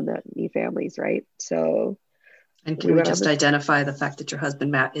of children that need families, right? So, and can we just identify the fact that your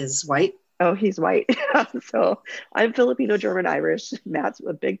husband, Matt, is white? Oh, he's white. So I'm Filipino, German, Irish. Matt's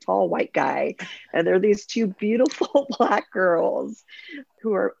a big, tall, white guy. And they're these two beautiful Black girls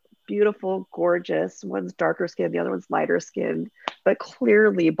who are beautiful, gorgeous. One's darker skinned, the other one's lighter skinned, but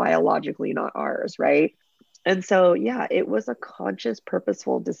clearly biologically not ours, right? And so, yeah, it was a conscious,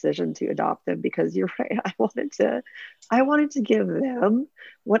 purposeful decision to adopt them, because you're right. I wanted to give them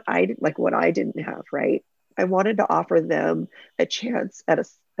what I didn't have, right? I wanted to offer them a chance at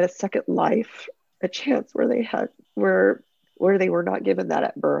a second life, a chance where they were not given that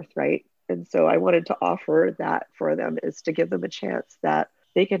at birth, right? And so I wanted to offer that for them, is to give them a chance that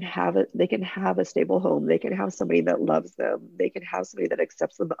they can have a stable home. They can have somebody that loves them. They can have somebody that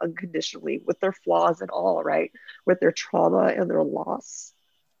accepts them unconditionally, with their flaws and all, right? With their trauma and their loss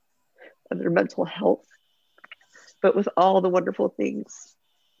and their mental health, but with all the wonderful things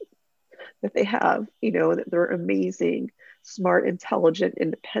that they have, that they're amazing, smart, intelligent,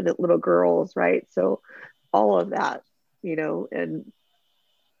 independent little girls, right? So all of that, and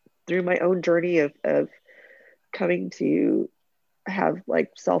through my own journey of coming to have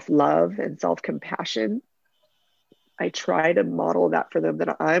like self-love and self-compassion, I try to model that for them,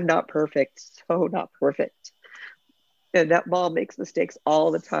 that I'm not perfect, so not perfect. And that mom makes mistakes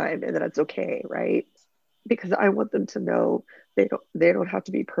all the time and that it's okay, right? Because I want them to know they don't have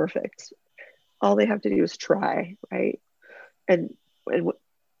to be perfect. All they have to do is try, right? And and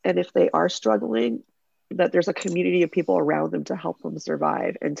and if they are struggling, that there's a community of people around them to help them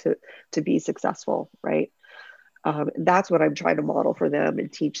survive and to be successful, right? That's what I'm trying to model for them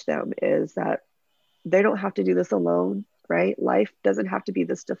and teach them, is that they don't have to do this alone, right? Life doesn't have to be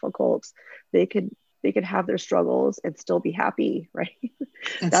this difficult. They can have their struggles and still be happy, right?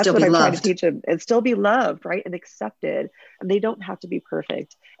 And That's still what be I'm trying to loved. teach them, and still be loved, right? And accepted. And they don't have to be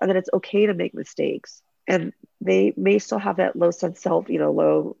perfect. And that it's okay to make mistakes. And they may still have that low sense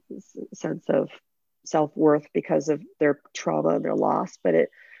of self-worth because of their trauma and their loss. But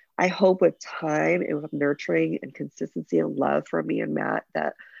I hope with time and with nurturing and consistency and love from me and Matt,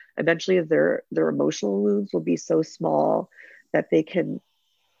 that eventually their emotional wounds will be so small that they can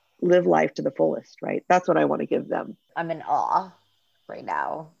live life to the fullest, right? That's what I want to give them. I'm in awe right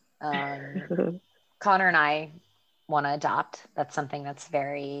now. Connor and I want to adopt. That's something that's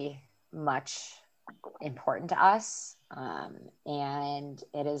very much important to us. And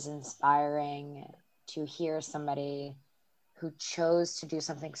it is inspiring to hear somebody who chose to do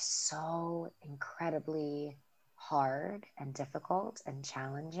something so incredibly hard and difficult and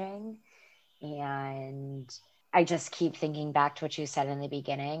challenging. And I just keep thinking back to what you said in the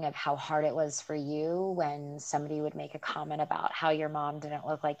beginning of how hard it was for you when somebody would make a comment about how your mom didn't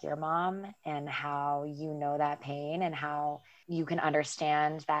look like your mom, and how you know that pain, and how you can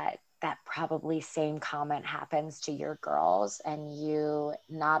understand that that probably same comment happens to your girls, and you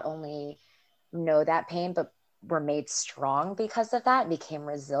not only know that pain, but were made strong because of that, and became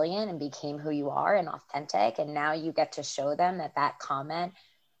resilient and became who you are and authentic. And now you get to show them that that comment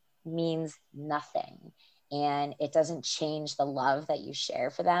means nothing, and it doesn't change the love that you share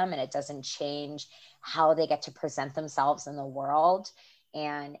for them, and it doesn't change how they get to present themselves in the world.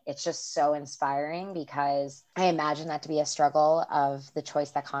 And it's just so inspiring, because I imagine that to be a struggle of the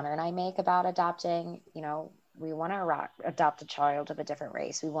choice that Connor and I make about adopting. We want to adopt a child of a different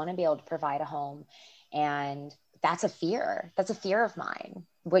race. We want to be able to provide a home, and that's a fear. That's a fear of mine.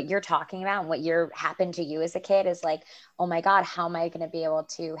 What you're talking about and what happened to you as a kid is like, oh my God, how am I going to be able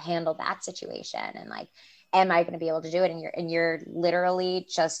to handle that situation? And like, am I going to be able to do it? And you're literally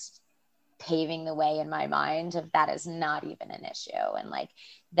just paving the way in my mind of that is not even an issue. And like,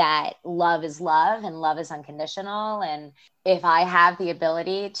 that love is love, and love is unconditional. And if I have the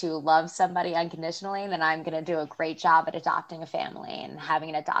ability to love somebody unconditionally, then I'm going to do a great job at adopting a family and having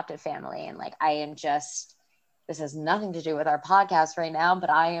an adopted family. And like, this has nothing to do with our podcast right now, but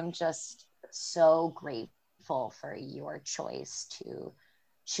I am just so grateful for your choice to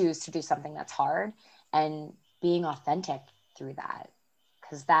choose to do something that's hard, and being authentic through that,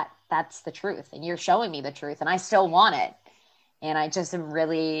 because that's the truth, and you're showing me the truth, and I still want it. And I'm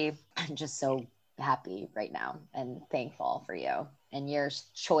just so happy right now and thankful for you and your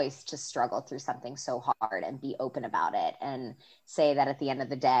choice to struggle through something so hard and be open about it, and say that at the end of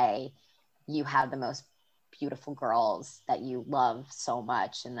the day, you have the most beautiful girls that you love so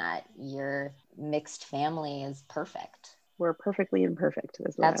much, and that your mixed family is perfect. We're perfectly imperfect.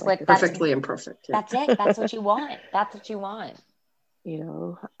 Is what That's I like what to that's say. Perfectly imperfect. Yeah. That's it. That's what you want. That's what you want.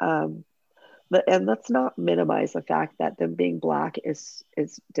 And let's not minimize the fact that them being Black is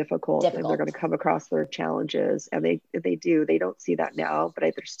difficult, and they're going to Difficult. come across their challenges, and they don't see that now,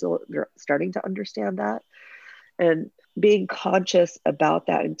 but they're starting to understand that, and being conscious about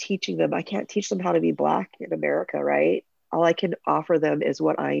that and teaching them. I can't teach them how to be Black in America, right? All I can offer them is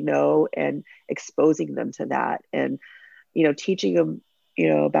what I know, and exposing them to that, and teaching them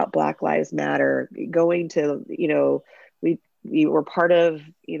about Black Lives Matter, going to we were part of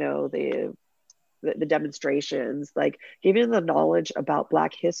the demonstrations, like giving them the knowledge about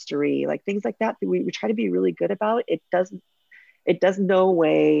Black history, like things like that we try to be really good about. It does no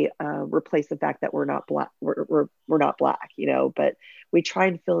way replace the fact that we're not Black. We're not Black, but we try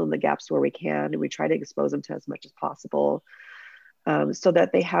and fill in the gaps where we can, and we try to expose them to as much as possible, so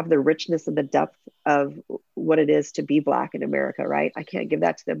that they have the richness and the depth of what it is to be Black in America, right? I can't give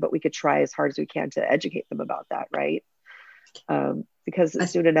that to them, but we could try as hard as we can to educate them about that, right?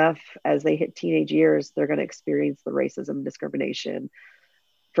 Because soon enough, as they hit teenage years, they're going to experience the racism and discrimination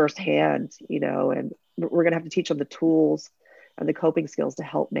firsthand, and we're going to have to teach them the tools and the coping skills to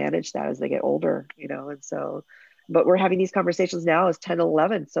help manage that as they get older, and so, but we're having these conversations now as 10,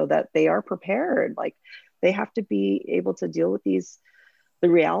 11, so that they are prepared. Like, they have to be able to deal with the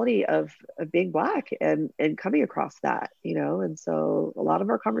reality of being Black and coming across that, and so a lot of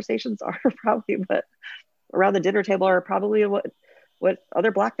our conversations are probably around the dinner table are probably what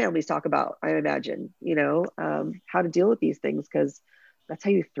other Black families talk about, I imagine, how to deal with these things, because that's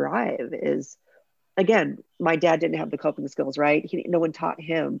how you thrive. Is, again, my dad didn't have the coping skills, right? No one taught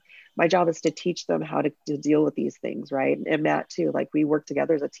him. My job is to teach them how to deal with these things, right? And Matt too, like, we work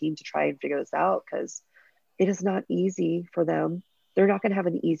together as a team to try and figure this out, because it is not easy for them. They're not going to have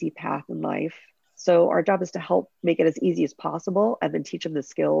an easy path in life. So our job is to help make it as easy as possible, and then teach them the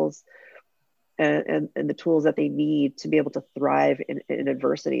skills and the tools that they need to be able to thrive in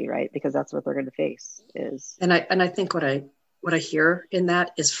adversity, right? Because that's what they're going to face. And I think what I hear in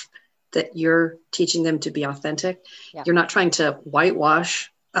that is that you're teaching them to be authentic. Yeah. You're not trying to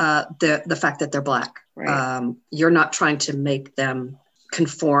whitewash the fact that they're Black. Right. You're not trying to make them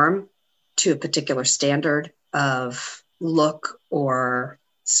conform to a particular standard of look or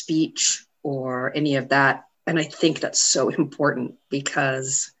speech or any of that. And I think that's so important,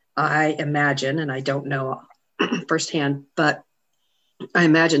 because I imagine, and I don't know firsthand, but I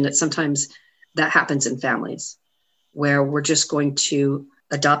imagine that sometimes that happens in families where we're just going to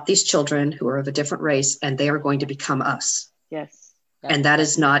adopt these children who are of a different race, and they are going to become us. Yes. And that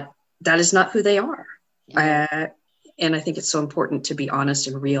is not who they are. Yeah. And I think it's so important to be honest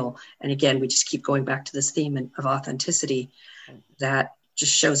and real. And again, we just keep going back to this theme of authenticity that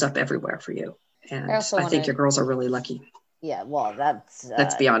just shows up everywhere for you. And I think your girls are really lucky. Yeah, well,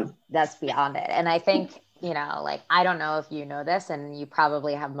 that's beyond it. And I think, like, I don't know if you know this, and you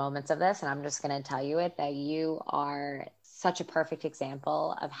probably have moments of this, and I'm just going to tell you it, that you are such a perfect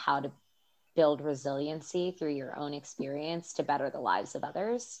example of how to build resiliency through your own experience to better the lives of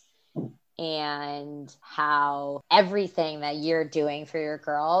others, and how everything that you're doing for your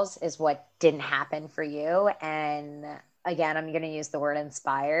girls is what didn't happen for you. And again, I'm going to use the word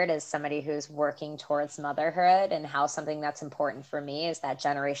inspired as somebody who's working towards motherhood, and how something that's important for me is that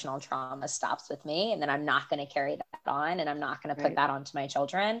generational trauma stops with me, and then I'm not going to carry that on, and I'm not going to put that onto my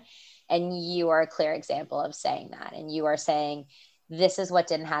children. And you are a clear example of saying that. And you are saying, this is what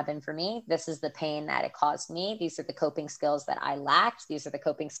didn't happen for me. This is the pain that it caused me. These are the coping skills that I lacked. These are the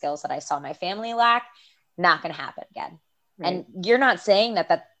coping skills that I saw my family lack. Not going to happen again. Right. And you're not saying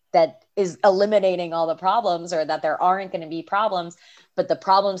that is eliminating all the problems, or that there aren't going to be problems, but the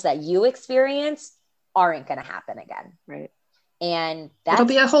problems that you experience aren't going to happen again. Right. And it'll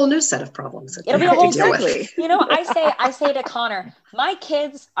be a whole new set of problems. It'll be a whole exactly. I say to Connor, my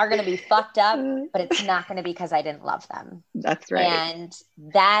kids are going to be fucked up, but it's not going to be because I didn't love them. That's right. And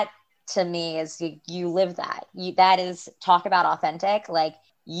that, to me, is you live that. That is, talk about authentic. Like,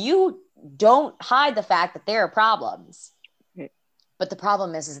 you don't hide the fact that there are problems. But the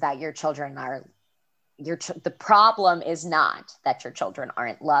problem is that your children are, the problem is not that your children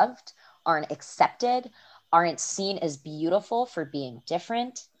aren't loved, aren't accepted, aren't seen as beautiful for being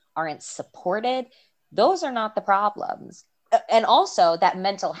different, aren't supported. Those are not the problems. And also that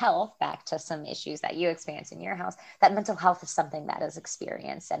mental health, back to some issues that you experience in your house, that mental health is something that is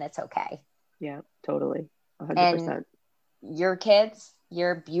experienced, and it's okay. Yeah, totally. 100%. And your kids,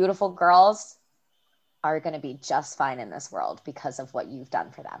 your beautiful girls, are going to be just fine in this world because of what you've done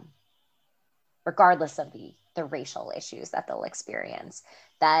for them, regardless of the racial issues that they'll experience.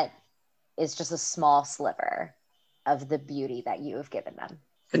 That is just a small sliver of the beauty that you have given them.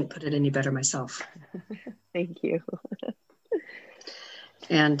 Couldn't put it any better myself. Thank you.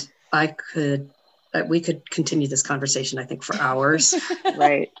 And we could continue this conversation, I think, for hours.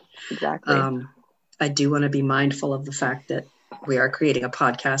 Right. Exactly. I do want to be mindful of the fact that we are creating a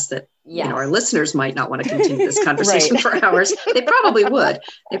podcast that, our listeners might not want to continue this conversation for hours. They probably would.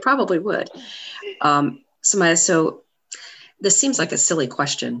 Sumaya, so this seems like a silly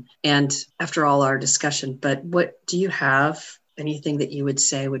question, and after all our discussion, but what do you have anything that you would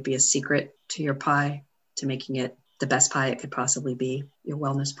say would be a secret to your pie, to making it the best pie it could possibly be, your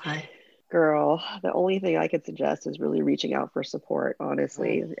wellness pie? Girl, the only thing I could suggest is really reaching out for support,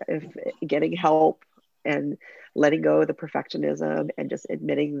 honestly. If getting help and letting go of the perfectionism and just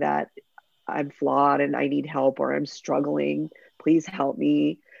admitting that I'm flawed and I need help, or I'm struggling, please help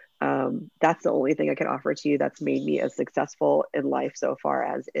me. That's the only thing I can offer to you that's made me as successful in life so far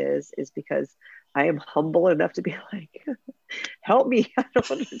as is because I am humble enough to be like, help me. I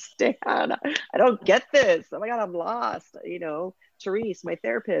don't understand. I don't get this. Oh my God, I'm lost. Therese, my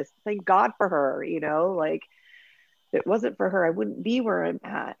therapist, thank God for her, like, if it wasn't for her, I wouldn't be where I'm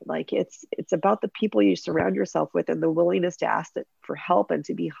at. Like, it's about the people you surround yourself with and the willingness to ask for help and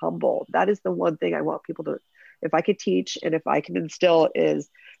to be humble. That is the one thing I want people to, if I could teach and if I can instill, is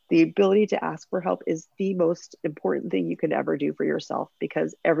the ability to ask for help is the most important thing you can ever do for yourself,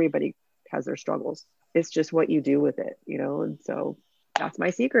 because everybody has their struggles. It's just what you do with it, and so that's my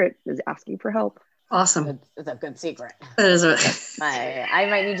secret, is asking for help. Awesome. It's a good secret. That is I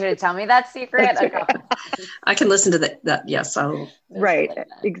might need you to tell me that secret a couple times. I can listen to that. Yes, Right.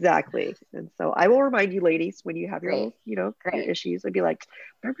 Exactly. And so I will remind you ladies when you have your, Great. your Great. issues. I'd be like,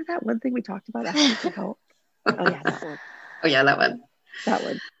 remember that one thing we talked about asking for help? Oh yeah, that one. Oh yeah, that one. That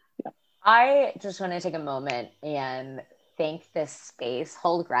one. Yeah. I just want to take a moment and thank this space,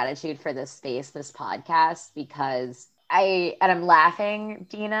 hold gratitude for this space, this podcast, because I'm laughing,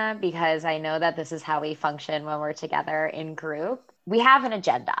 Dina, because I know that this is how we function when we're together in group. We have an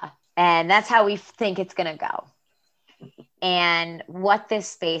agenda, and that's how we think it's going to go. And what this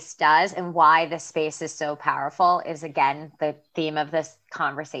space does and why this space is so powerful is, again, the theme of this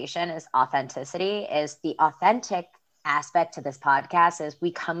conversation is authenticity, is the authentic aspect to this podcast is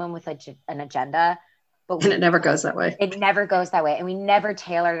we come in with an agenda, but and it never goes that way. It never goes that way. And we never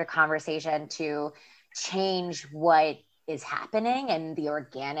tailor the conversation to change what is happening and the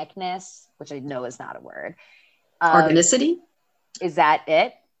organicness, which I know is not a word. Organicity? Is that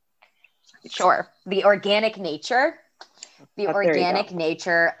it? Sure. The organic nature. The organic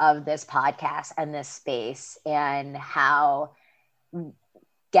nature of this podcast and this space, and how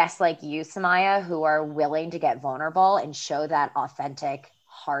guests like you, Sumaya, who are willing to get vulnerable and show that authentic,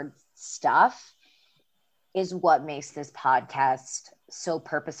 hard stuff, is what makes this podcast so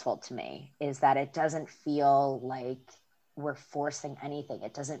purposeful to me, is that it doesn't feel like we're forcing anything.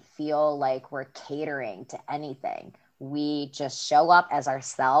 It doesn't feel like we're catering to anything. We just show up as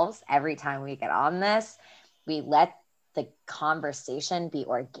ourselves every time we get on this. We let the conversation be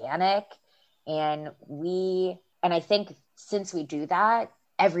organic, and I think since we do that,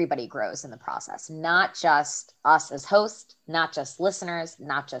 everybody grows in the process, not just us as hosts, not just listeners,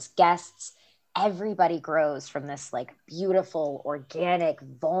 not just guests. Everybody grows from this like beautiful, organic,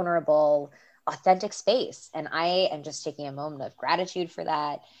 vulnerable, authentic space. And I am just taking a moment of gratitude for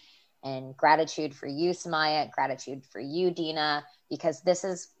that, and gratitude for you, Sumaya, gratitude for you, Dina, because this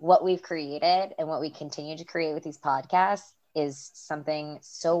is what we've created, and what we continue to create with these podcasts is something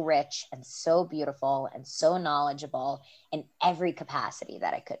so rich and so beautiful and so knowledgeable in every capacity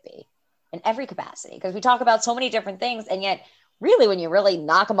that it could be, in every capacity. Because we talk about so many different things, and yet really, when you really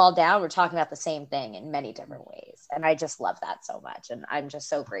knock them all down, we're talking about the same thing in many different ways. And I just love that so much. And I'm just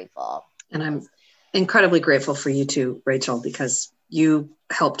so grateful. And I'm incredibly grateful for you too, Rachel, because you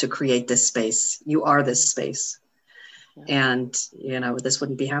helped to create this space. You are this space. And, this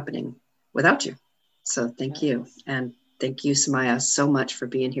wouldn't be happening without you. So thank you. And thank you, Sumaya, so much for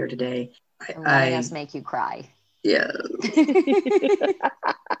being here today. And letting us make you cry. Yeah.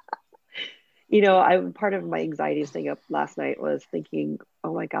 Part of my anxiety staying up last night was thinking,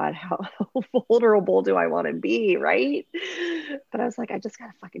 oh my God, how vulnerable do I want to be, right? But I was like, I just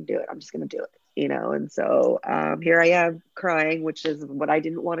gotta fucking do it. I'm just gonna do it, And so here I am crying, which is what I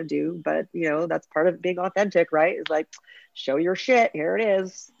didn't want to do. But that's part of being authentic, right? Is like, show your shit. Here it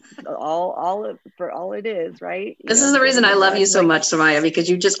is, all it is, right? This is the reason I love you so much, Sumaya, because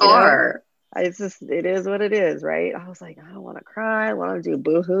you just are. It is what it is, right? I was like, I don't want to cry. I want to do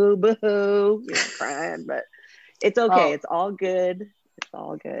boo-hoo, crying, but it's okay. Well, it's all good. It's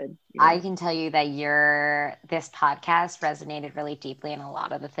all good. I can tell you that this podcast resonated really deeply in a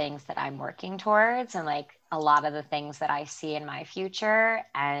lot of the things that I'm working towards, and like a lot of the things that I see in my future,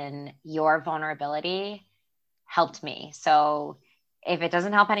 and your vulnerability helped me. So if it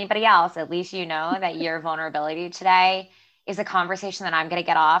doesn't help anybody else, at least you know that your vulnerability today is a conversation that I'm going to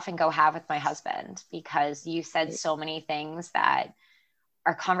get off and go have with my husband, because you said so many things that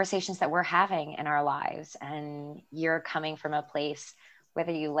are conversations that we're having in our lives. And you're coming from a place,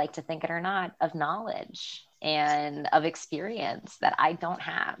 whether you like to think it or not, of knowledge and of experience that I don't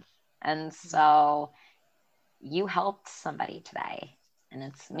have. And so you helped somebody today, and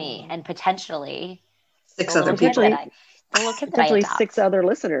it's me, and potentially six other people. Potentially 6 other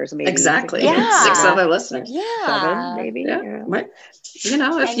listeners, maybe. Exactly. Yeah. 6 other listeners. Yeah. 7, maybe. Yeah.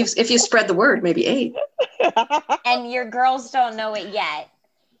 If you spread the word, maybe 8. And your girls don't know it yet,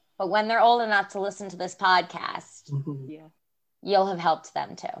 but when they're old enough to listen to this podcast, you'll have helped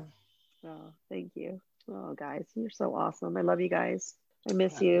them too. Oh, thank you. Oh, guys, you're so awesome. I love you guys. I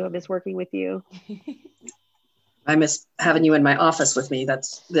miss you. I miss working with you. I miss having you in my office with me.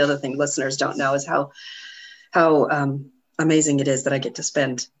 That's the other thing listeners don't know, is how amazing it is that I get to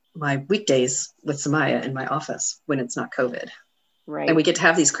spend my weekdays with Sumaya in my office when it's not COVID. Right. And we get to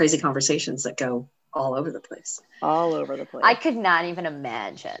have these crazy conversations that go all over the place. All over the place. I could not even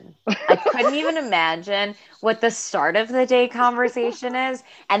imagine. I couldn't even imagine what the start of the day conversation is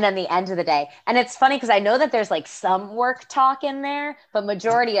and then the end of the day. And it's funny because I know that there's like some work talk in there, but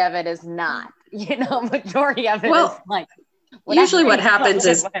majority of it is not. Majority of it is like Usually what happens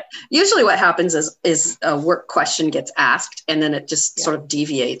is a work question gets asked and then it just sort of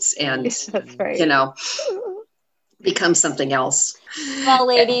deviates and, That's right. you know, becomes something else. Well,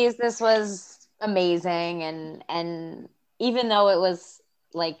 ladies, this was amazing. And even though it was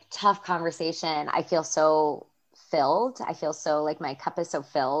like tough conversation, I feel so filled. I feel so like my cup is so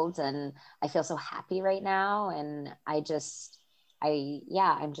filled and I feel so happy right now. And I'm just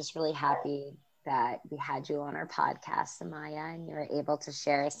really happy that we had you on our podcast, Sumaya, and you were able to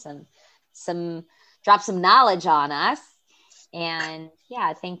share drop some knowledge on us. And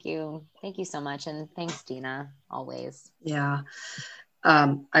yeah, thank you so much. And thanks, Dina, always. Yeah.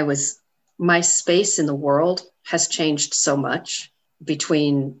 My space in the world has changed so much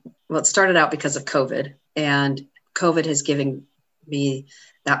it started out because of COVID, and COVID has given me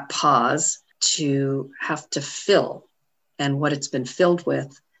that pause to have to fill. And what it's been filled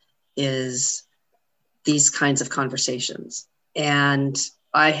with is these kinds of conversations. And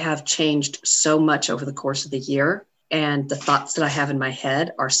I have changed so much over the course of the year. And the thoughts that I have in my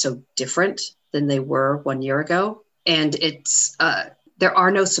head are so different than they were 1 year ago. And there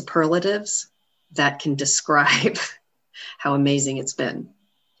are no superlatives that can describe how amazing it's been.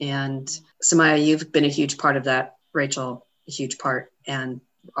 And Sumaya, you've been a huge part of that. Rachel, a huge part. And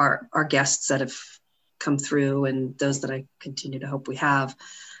our guests that have come through and those that I continue to hope we have.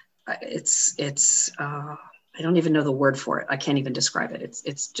 I don't even know the word for it. I can't even describe it. It's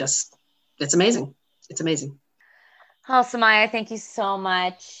amazing. It's amazing. Oh, Sumaya, thank you so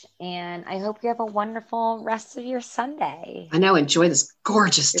much. And I hope you have a wonderful rest of your Sunday. I know. Enjoy this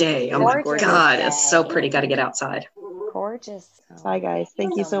gorgeous day. Oh my God. It's so pretty. Got to get outside. Gorgeous. Bye, guys.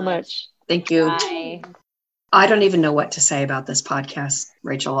 Thank you so much. Thank you. Bye. I don't even know what to say about this podcast,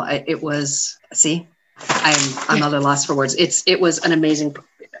 Rachel. I'm at a loss for words. It was an amazing,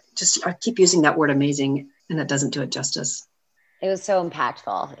 I keep using that word amazing and it doesn't do it justice. It was so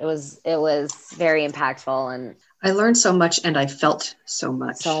impactful. It was very impactful. And I learned so much and I felt so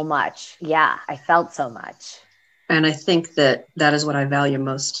much. So much. Yeah. I felt so much. And I think that is what I value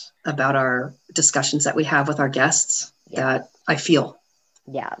most about our discussions that we have with our guests, that I feel.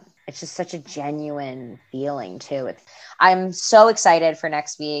 Yeah. It's just such a genuine feeling too. I'm so excited for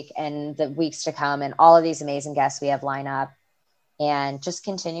next week and the weeks to come and all of these amazing guests we have lined up and just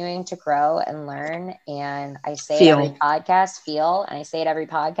continuing to grow and learn. And I say every podcast, and I say it every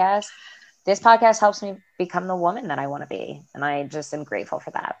podcast. This podcast helps me become the woman that I want to be. And I just am grateful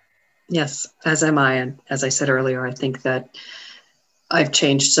for that. Yes, as am I. And as I said earlier, I think that I've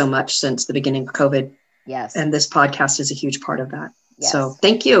changed so much since the beginning of COVID. Yes. And this podcast is a huge part of that. Yes. So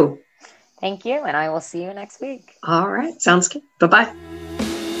thank you. Thank you. And I will see you next week. All right. Sounds good. Bye-bye.